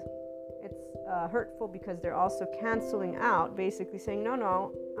twofold. It's hurtful because they're also canceling out, basically saying,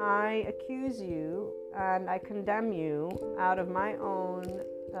 no, I accuse you and I condemn you out of my own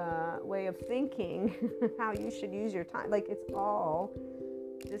way of thinking how you should use your time. Like, it's all,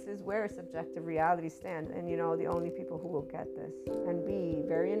 this is where subjective reality stands. And the only people who will get this and be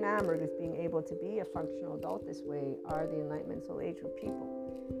very enamored with being able to be a functional adult this way are the enlightenment soul age group people.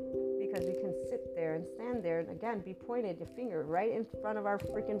 Because we can sit there and stand there and again be pointed the finger right in front of our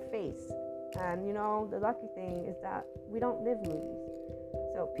freaking face. And the lucky thing is that we don't live movies.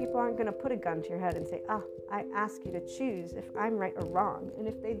 So people aren't going to put a gun to your head and say, I ask you to choose if I'm right or wrong. And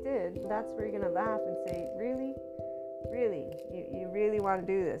if they did, that's where you're going to laugh and say, really? You really want to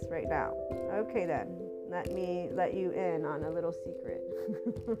do this right now? Okay then, let me let you in on a little secret.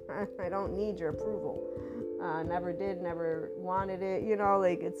 I don't need your approval. Never did, never wanted it.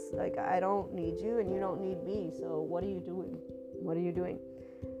 It's like, I don't need you and you don't need me. So what are you doing?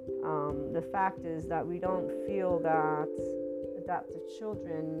 The fact is that we don't feel that adaptive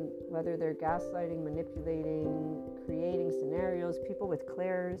children, whether they're gaslighting, manipulating, creating scenarios, people with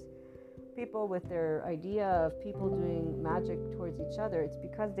clairs, people with their idea of people doing magic towards each other, it's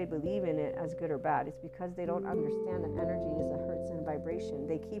because they believe in it as good or bad. It's because they don't understand that energy is a hertz and vibration.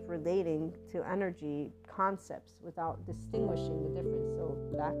 They keep relating to energy concepts without distinguishing the difference. So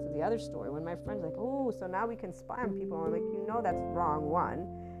back to the other story, when my friend's like, oh, so now we can spy on people. I'm like, that's wrong, one.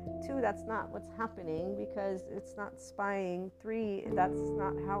 2, that's not what's happening because it's not spying. 3, that's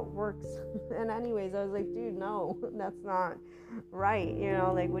not how it works. And anyways, I was like, dude, no, that's not right.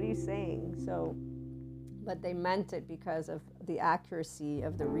 Like, what are you saying? So, but they meant it because of the accuracy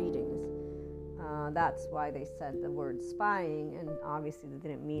of the readings. That's why they said the word spying, and obviously they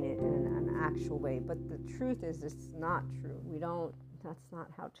didn't mean it in an actual way. But the truth is, it's not true. That's not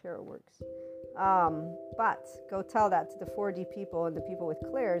how tarot works. But go tell that to the 4D people and the people with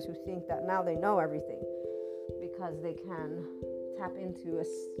clairs who think that now they know everything because they can tap into a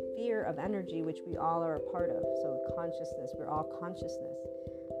sphere of energy which we all are a part of. So consciousness, we're all consciousness.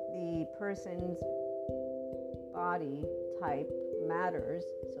 The person's body type matters.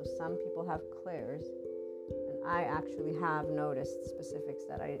 So some people have clairs, and I actually have noticed specifics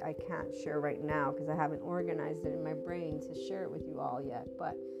that I can't share right now because I haven't organized it in my brain to share it with you all yet.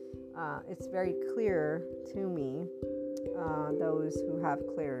 But it's very clear to me, those who have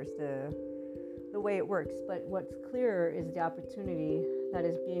clairs, the way it works. But what's clear is the opportunity that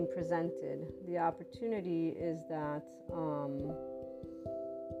is being presented. The opportunity is that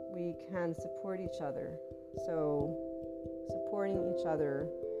we can support each other. So supporting each other,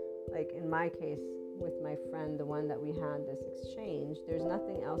 like in my case with my friend, the one that we had this exchange, there's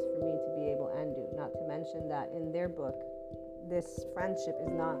nothing else for me to be able to do. Not to mention that in their book, this friendship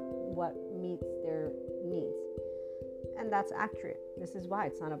is not what meets their needs. And that's accurate. This is why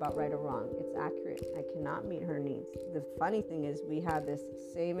it's not about right or wrong. It's accurate. I cannot meet her needs. The funny thing is we had this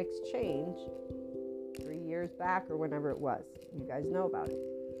same exchange 3 years back or whenever it was. You guys know about it.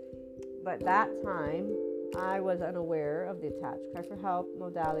 But that time, I was unaware of the attached cry for help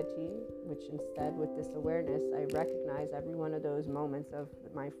modality, which instead with this awareness, I recognize every one of those moments of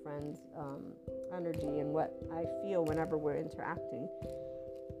my friend's energy and what I feel whenever we're interacting.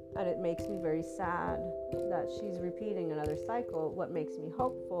 And it makes me very sad that she's repeating another cycle. What makes me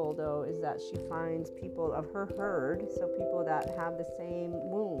hopeful, though, is that she finds people of her herd, so people that have the same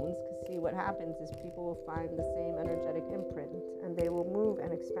wounds, because see, what happens is people will find the same energetic imprint, and they will move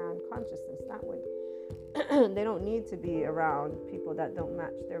and expand consciousness that way. They don't need to be around people that don't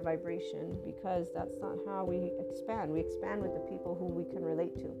match their vibration, because that's not how we expand. We expand with the people who we can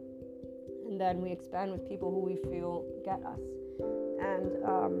relate to, and then we expand with people who we feel get us. And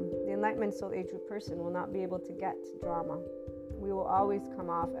the Enlightenment Soul Age Group person will not be able to get drama. We will always come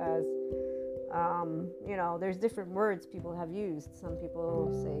off as, there's different words people have used. Some people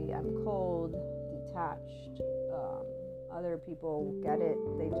say I'm cold, detached. Other people get it.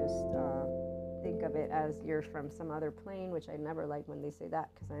 They just think of it as you're from some other plane, which I never like when they say that,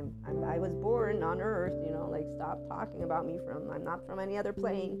 because I was born on Earth. Like, stop talking about me I'm not from any other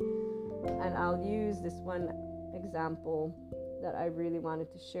plane. And I'll use this one example that I really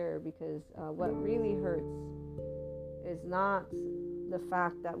wanted to share, because what really hurts is not the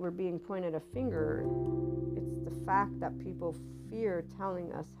fact that we're being pointed a finger. It's the fact that people fear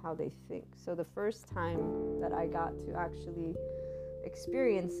telling us how they think. So the first time that I got to actually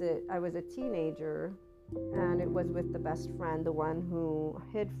experience it, I was a teenager, and it was with the best friend, the one who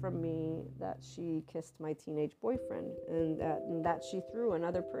hid from me that she kissed my teenage boyfriend, and that she threw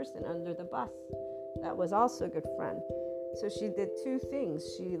another person under the bus that was also a good friend. So she did two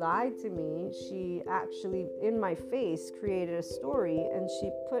things. She lied to me. She actually, in my face, created a story, and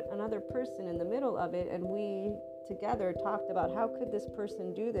she put another person in the middle of it, and we together talked about how could this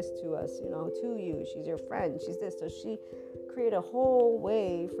person do this to us, to you. She's your friend. She's this. So she created a whole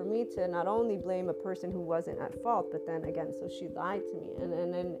way for me to not only blame a person who wasn't at fault, but then again, so she lied to me. And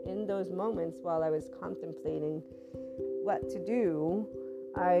then in those moments, while I was contemplating what to do,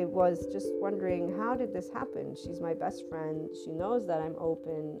 I was just wondering, how did this happen? She's my best friend. She knows that I'm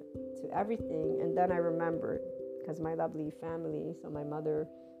open to everything. And then I remembered, because my lovely family, so my mother,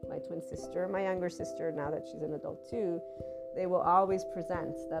 my twin sister, my younger sister, now that she's an adult too, they will always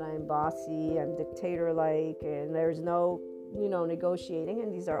present that I'm bossy, I'm dictator-like, and there's no, negotiating.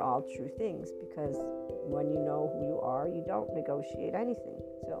 And these are all true things, because when you know who you are, you don't negotiate anything.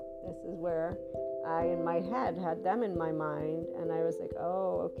 So this is where I, in my head, had them in my mind, and I was like,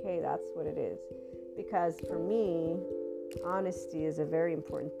 oh, okay, that's what it is. Because for me, honesty is a very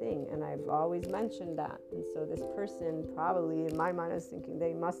important thing, and I've always mentioned that. And so this person, probably in my mind, I was thinking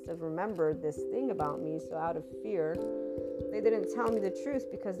they must have remembered this thing about me, so out of fear, they didn't tell me the truth,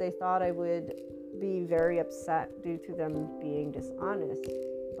 because they thought I would be very upset due to them being dishonest.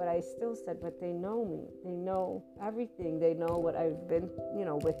 But I still said, but they know me. They know everything. They know what I've been,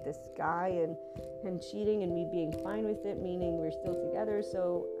 with this guy and him cheating and me being fine with it, meaning we're still together.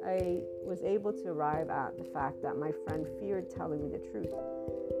 So I was able to arrive at the fact that my friend feared telling me the truth,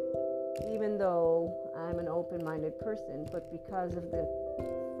 even though I'm an open-minded person. But because of the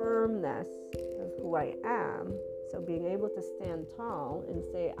firmness of who I am. So being able to stand tall and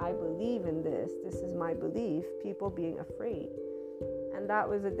say, I believe in this, this is my belief, people being afraid. And that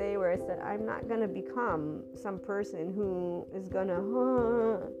was a day where I said, I'm not going to become some person who is going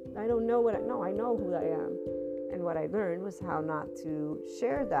to, I don't know what I know. I know who I am. And what I learned was how not to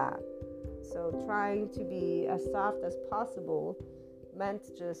share that. So trying to be as soft as possible meant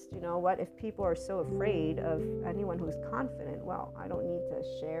just, you know what, if people are so afraid of anyone who's confident, well, I don't need to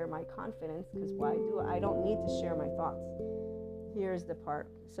share my confidence, because why do I don't need to share my thoughts. Here's the part.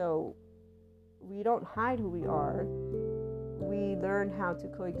 So we don't hide who we are. We learn how to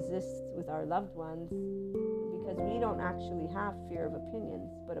coexist with our loved ones, because we don't actually have fear of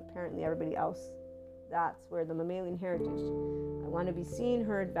opinions, but apparently everybody else. That's where the mammalian heritage. I want to be seen,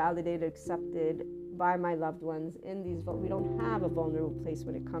 heard, validated, accepted by my loved ones in these. We don't have a vulnerable place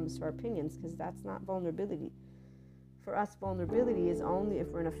when it comes to our opinions, because that's not vulnerability. For us, vulnerability is only if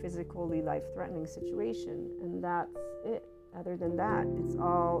we're in a physically life-threatening situation, and that's it. Other than that, it's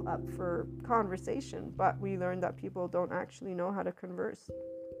all up for conversation. But we learned that people don't actually know how to converse,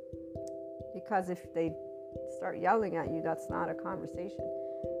 because if they start yelling at you, that's not a conversation.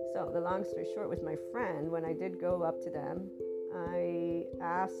 So the long story short, with my friend, when I did go up to them, I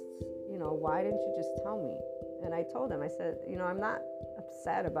asked, why didn't you just tell me? And I told them, I said, I'm not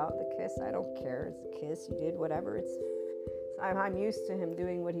upset about the kiss. I don't care. It's a kiss. You did whatever. I'm used to him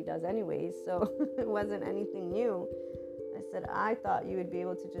doing what he does anyways. So it wasn't anything new. I said, I thought you would be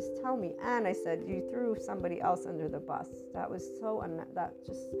able to just tell me. And I said, you threw somebody else under the bus. That was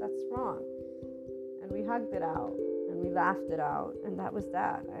that's wrong. And we hugged it out and we laughed it out. And that was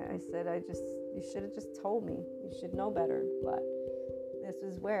that. I said, you should have just told me. You should know better. But this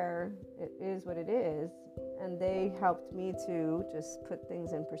is where it is what it is. And they helped me to just put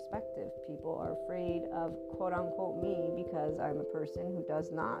things in perspective. People are afraid of quote unquote me because I'm a person who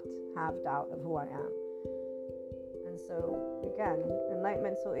does not have doubt of who I am. And so again,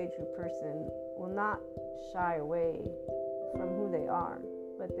 enlightenment soul age group person will not shy away from who they are,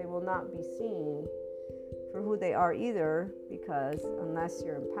 but they will not be seen for who they are either, because unless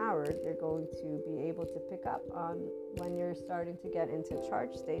you're empowered, they're going to be able to pick up on when you're starting to get into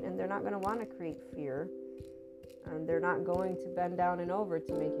charge state, and they're not going to want to create fear, and they're not going to bend down and over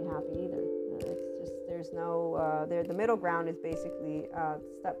to make you happy either. It's just, there's no, the middle ground is basically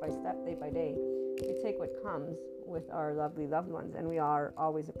step by step, day by day. We take what comes with our lovely loved ones, and we are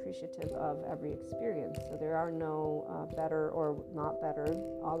always appreciative of every experience. So there are no better or not better.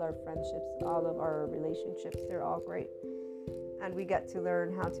 All our friendships, all of our relationships, they're all great. And we get to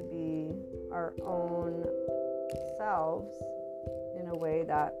learn how to be our own selves in a way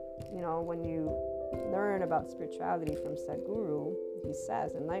that, when you learn about spirituality from Sadhguru, he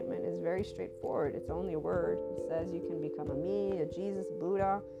says enlightenment is very straightforward. It's only a word. He says you can become a me, a Jesus,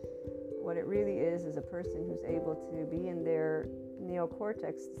 Buddha. What it really is a person who's able to be in their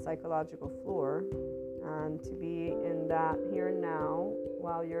neocortex, the psychological floor, and to be in that here and now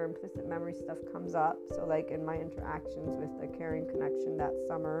while your implicit memory stuff comes up. So like in my interactions with the Caring Connection that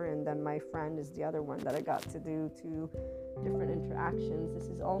summer, and then my friend is the other one that I got to do 2 different interactions. This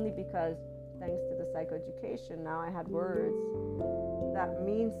is only because thanks to the psychoeducation, now I had words that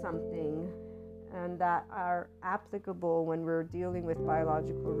mean something and that are applicable when we're dealing with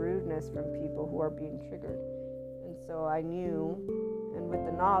biological rudeness from people who are being triggered. And so I knew, and with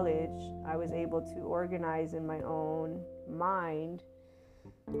the knowledge, I was able to organize in my own mind.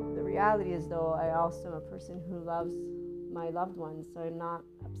 The reality is, though, I also am a person who loves my loved ones, so I'm not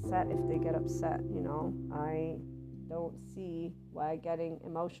upset if they get upset, I don't see why getting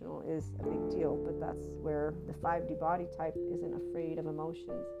emotional is a big deal, but that's where the 5D body type isn't afraid of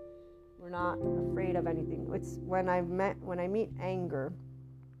emotions. We're not afraid of anything. It's when I meet anger,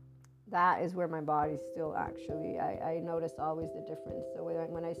 that is where my body still actually, I notice always the difference. So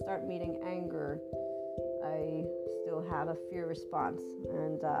when I start meeting anger, I still have a fear response.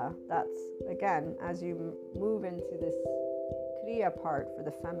 And that's, again, as you move into this Kriya part for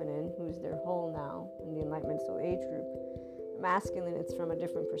the feminine, who's their whole now in the Enlightenment Soul Age group. The masculine, it's from a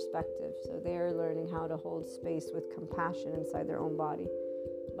different perspective. So they're learning how to hold space with compassion inside their own body.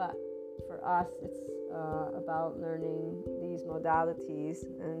 But for us, it's about learning these modalities.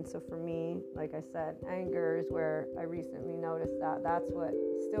 And so for me, like I said, anger is where I recently noticed that that's what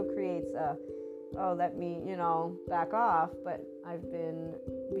still creates let me, back off. But I've been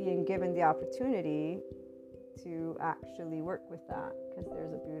being given the opportunity to actually work with that, because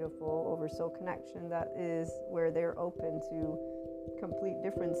there's a beautiful over-soul connection that is where they're open to complete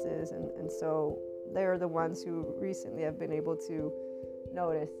differences. And so they're the ones who recently have been able to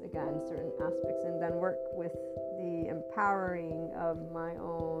notice again certain aspects, and then work with the empowering of my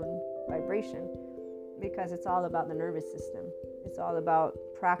own vibration, because it's all about the nervous system. It's all about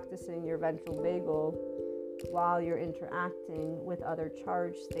practicing your ventral vagal while you're interacting with other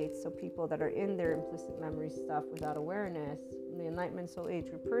charged states. So people that are in their implicit memory stuff without awareness, the Enlightenment Soul Age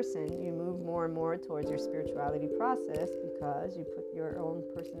group person, you move more and more towards your spirituality process because you put your own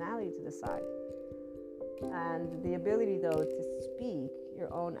personality to the side. And the ability, though, to speak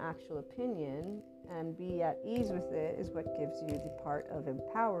your own actual opinion and be at ease with it is what gives you the part of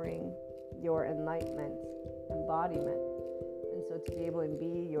empowering your enlightenment embodiment. And so to be able to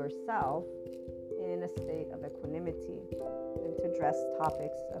be yourself in a state of equanimity and to address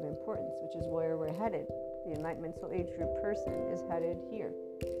topics of importance, which is where we're headed. The Enlightenment Soul Age group person is headed here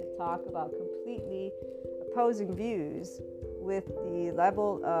to talk about completely opposing views with the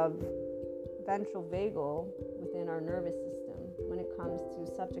level of ventral vagal within our nervous system when it comes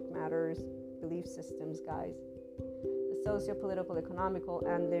to subject matters, belief systems, guys. The socio-political, economical,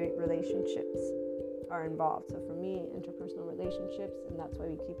 and the relationships are involved. So for me, interpersonal relationships, and that's why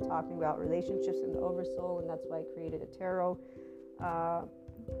we keep talking about relationships in the Oversoul, and that's why I created a tarot,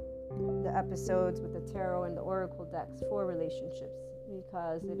 the episodes with the tarot and the oracle decks for relationships,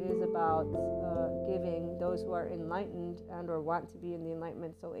 because it is about giving those who are enlightened and or want to be in the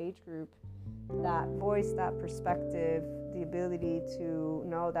Enlightenment Soul Age group that voice, that perspective, the ability to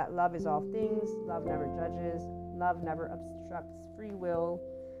know that love is all things, love never judges, love never obstructs free will.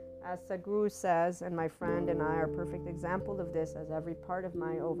 As Sadhguru says, and my friend and I are a perfect example of this, as every part of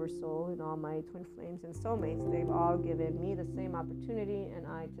my oversoul and all my twin flames and soulmates, they've all given me the same opportunity, and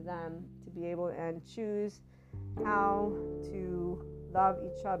I to them, to be able and choose how to love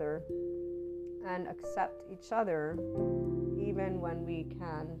each other and accept each other even when we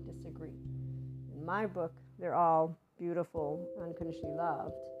can disagree. In my book, they're all beautiful, unconditionally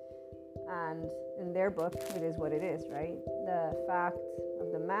loved. And in their book, it is what it is, right? The fact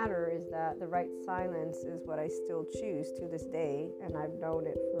of the matter is that the right silence is what I still choose to this day, and I've known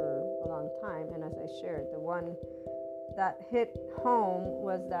it for a long time. And as I shared, the one that hit home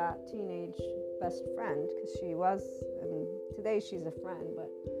was that teenage best friend, because she was, and today she's a friend, but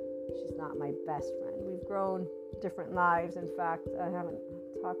she's not my best friend. We've grown different lives. In fact, I haven't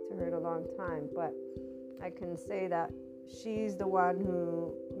talked to her in a long time, but I can say that she's the one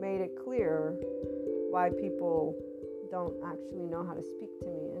who made it clear why people don't actually know how to speak to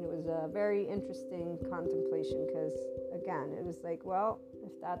me. And it was a very interesting contemplation, because again, it was like, well,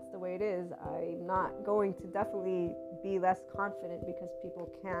 if that's the way it is, I'm not going to definitely be less confident because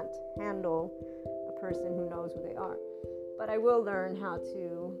people can't handle a person who knows who they are. But I will learn how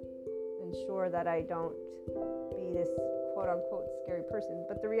to ensure that I don't be this quote-unquote scary person.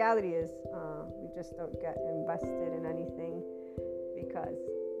 But the reality is, we just don't get invested in anything, because,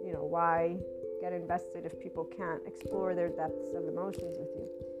 why get invested if people can't explore their depths of emotions with you?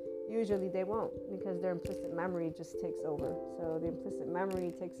 Usually they won't, because their implicit memory just takes over. So the implicit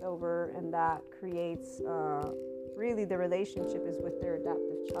memory takes over, and that creates, really the relationship is with their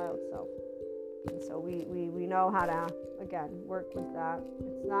adaptive child self. And so we know how to, again, work with that.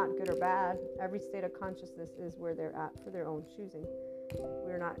 It's not good or bad. Every state of consciousness is where they're at for their own choosing.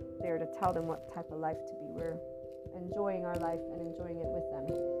 We're not there to tell them what type of life to be. We're enjoying our life and enjoying it with them.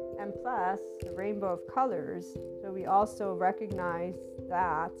 And plus, the rainbow of colors. So we also recognize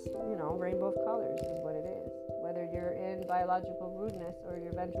that, rainbow of colors is what it is. Whether you're in biological rudeness or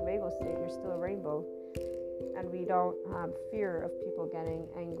your ventral vagal state, you're still a rainbow. And we don't have fear of people getting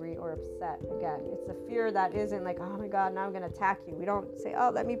angry or upset. Again, it's a fear that isn't like, oh my God, now I'm going to attack you. We don't say,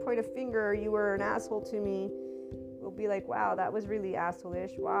 oh, let me point a finger, you were an asshole to me. We'll be like, wow, that was really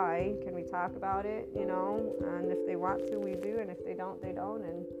asshole-ish. Why? Can we talk about it? And if they want to, we do. And if they don't, they don't.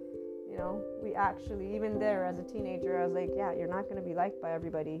 And, we actually, even there as a teenager, I was like, yeah, you're not going to be liked by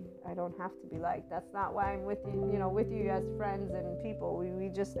everybody. I don't have to be liked. That's not why I'm with you, with you as friends and people. We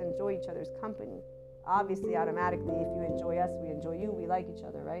just enjoy each other's company. Obviously, automatically, if you enjoy us, we enjoy you, we like each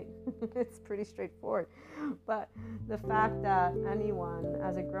other, right? It's pretty straightforward. But the fact that anyone,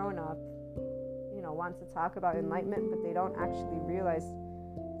 as a grown-up, wants to talk about enlightenment, but they don't actually realize.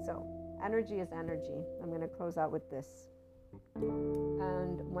 So, energy is energy. I'm going to close out with this.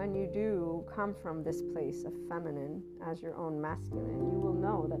 And when you do come from this place of feminine as your own masculine, you will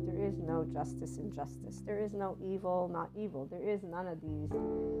know that there is no justice in justice. There is no evil, not evil. There is none of these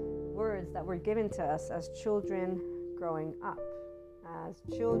words that were given to us as children growing up. As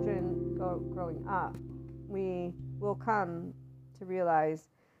children growing up, we will come to realize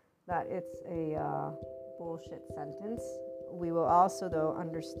that it's a bullshit sentence. We will also, though,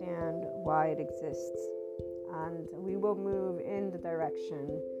 understand why it exists and we will move in the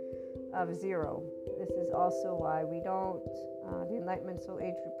direction of zero. This is also why we don't, the Enlightenment Soul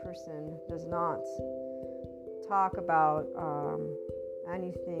Age Group person does not talk about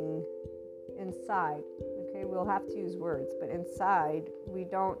anything inside. Okay, we'll have to use words, but inside we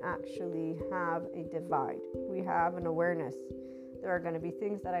don't actually have a divide. We have an awareness. There are going to be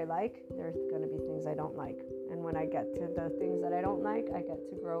things that I like, there's going to be things I don't like. And when I get to the things that I don't like, I get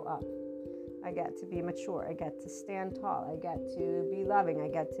to grow up. I get to be mature. I get to stand tall. I get to be loving. I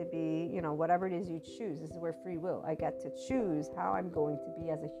get to be, whatever it is you choose. This is where free will. I get to choose how I'm going to be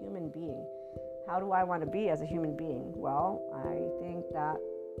as a human being. How do I want to be as a human being? Well, I think that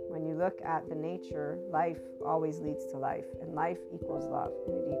when you look at the nature, life always leads to life. And life equals love.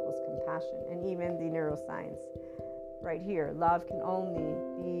 And it equals compassion. And even the neuroscience right here, love can only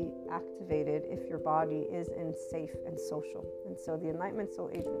be activated if your body is in safe and social. And so the Enlightenment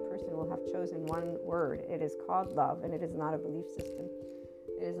Soul Age Group person will have chosen one word. It is called love, and it is not a belief system.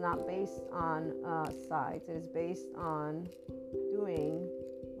 It is not based on sides. It is based on doing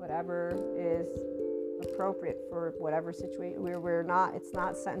whatever is appropriate for whatever situation. It's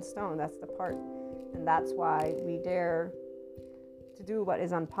not set in stone. That's the part. And that's why we dare to do what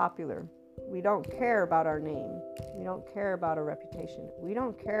is unpopular. We don't care about our name. We don't care about our reputation. We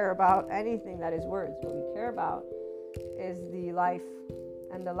don't care about anything that is words. What we care about is the life,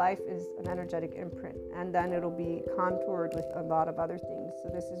 and the life is an energetic imprint, and then it'll be contoured with a lot of other things. So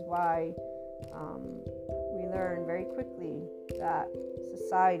this is why we learn very quickly that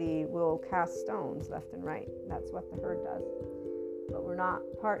society will cast stones left and right. That's what the herd does. But we're not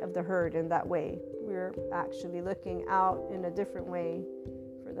part of the herd in that way. We're actually looking out in a different way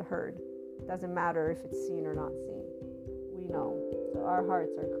for the herd. It doesn't matter if it's seen or not seen. We know. So our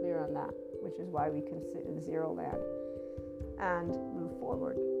hearts are clear on that, which is why we can sit in zero land and move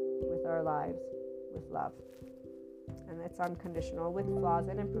forward with our lives with love. And it's unconditional, with flaws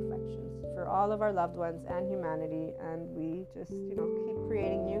and imperfections, for all of our loved ones and humanity. And we just, keep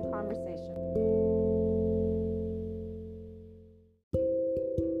creating new conversation.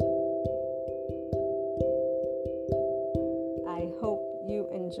 I hope you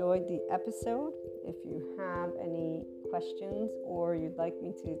enjoyed the episode. If you have any questions or you'd like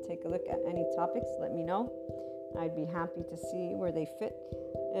me to take a look at any topics, let me know. I'd be happy to see where they fit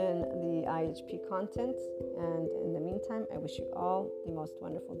in the IHP content. And in the meantime, I wish you all the most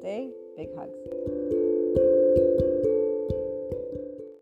wonderful day. Big hugs.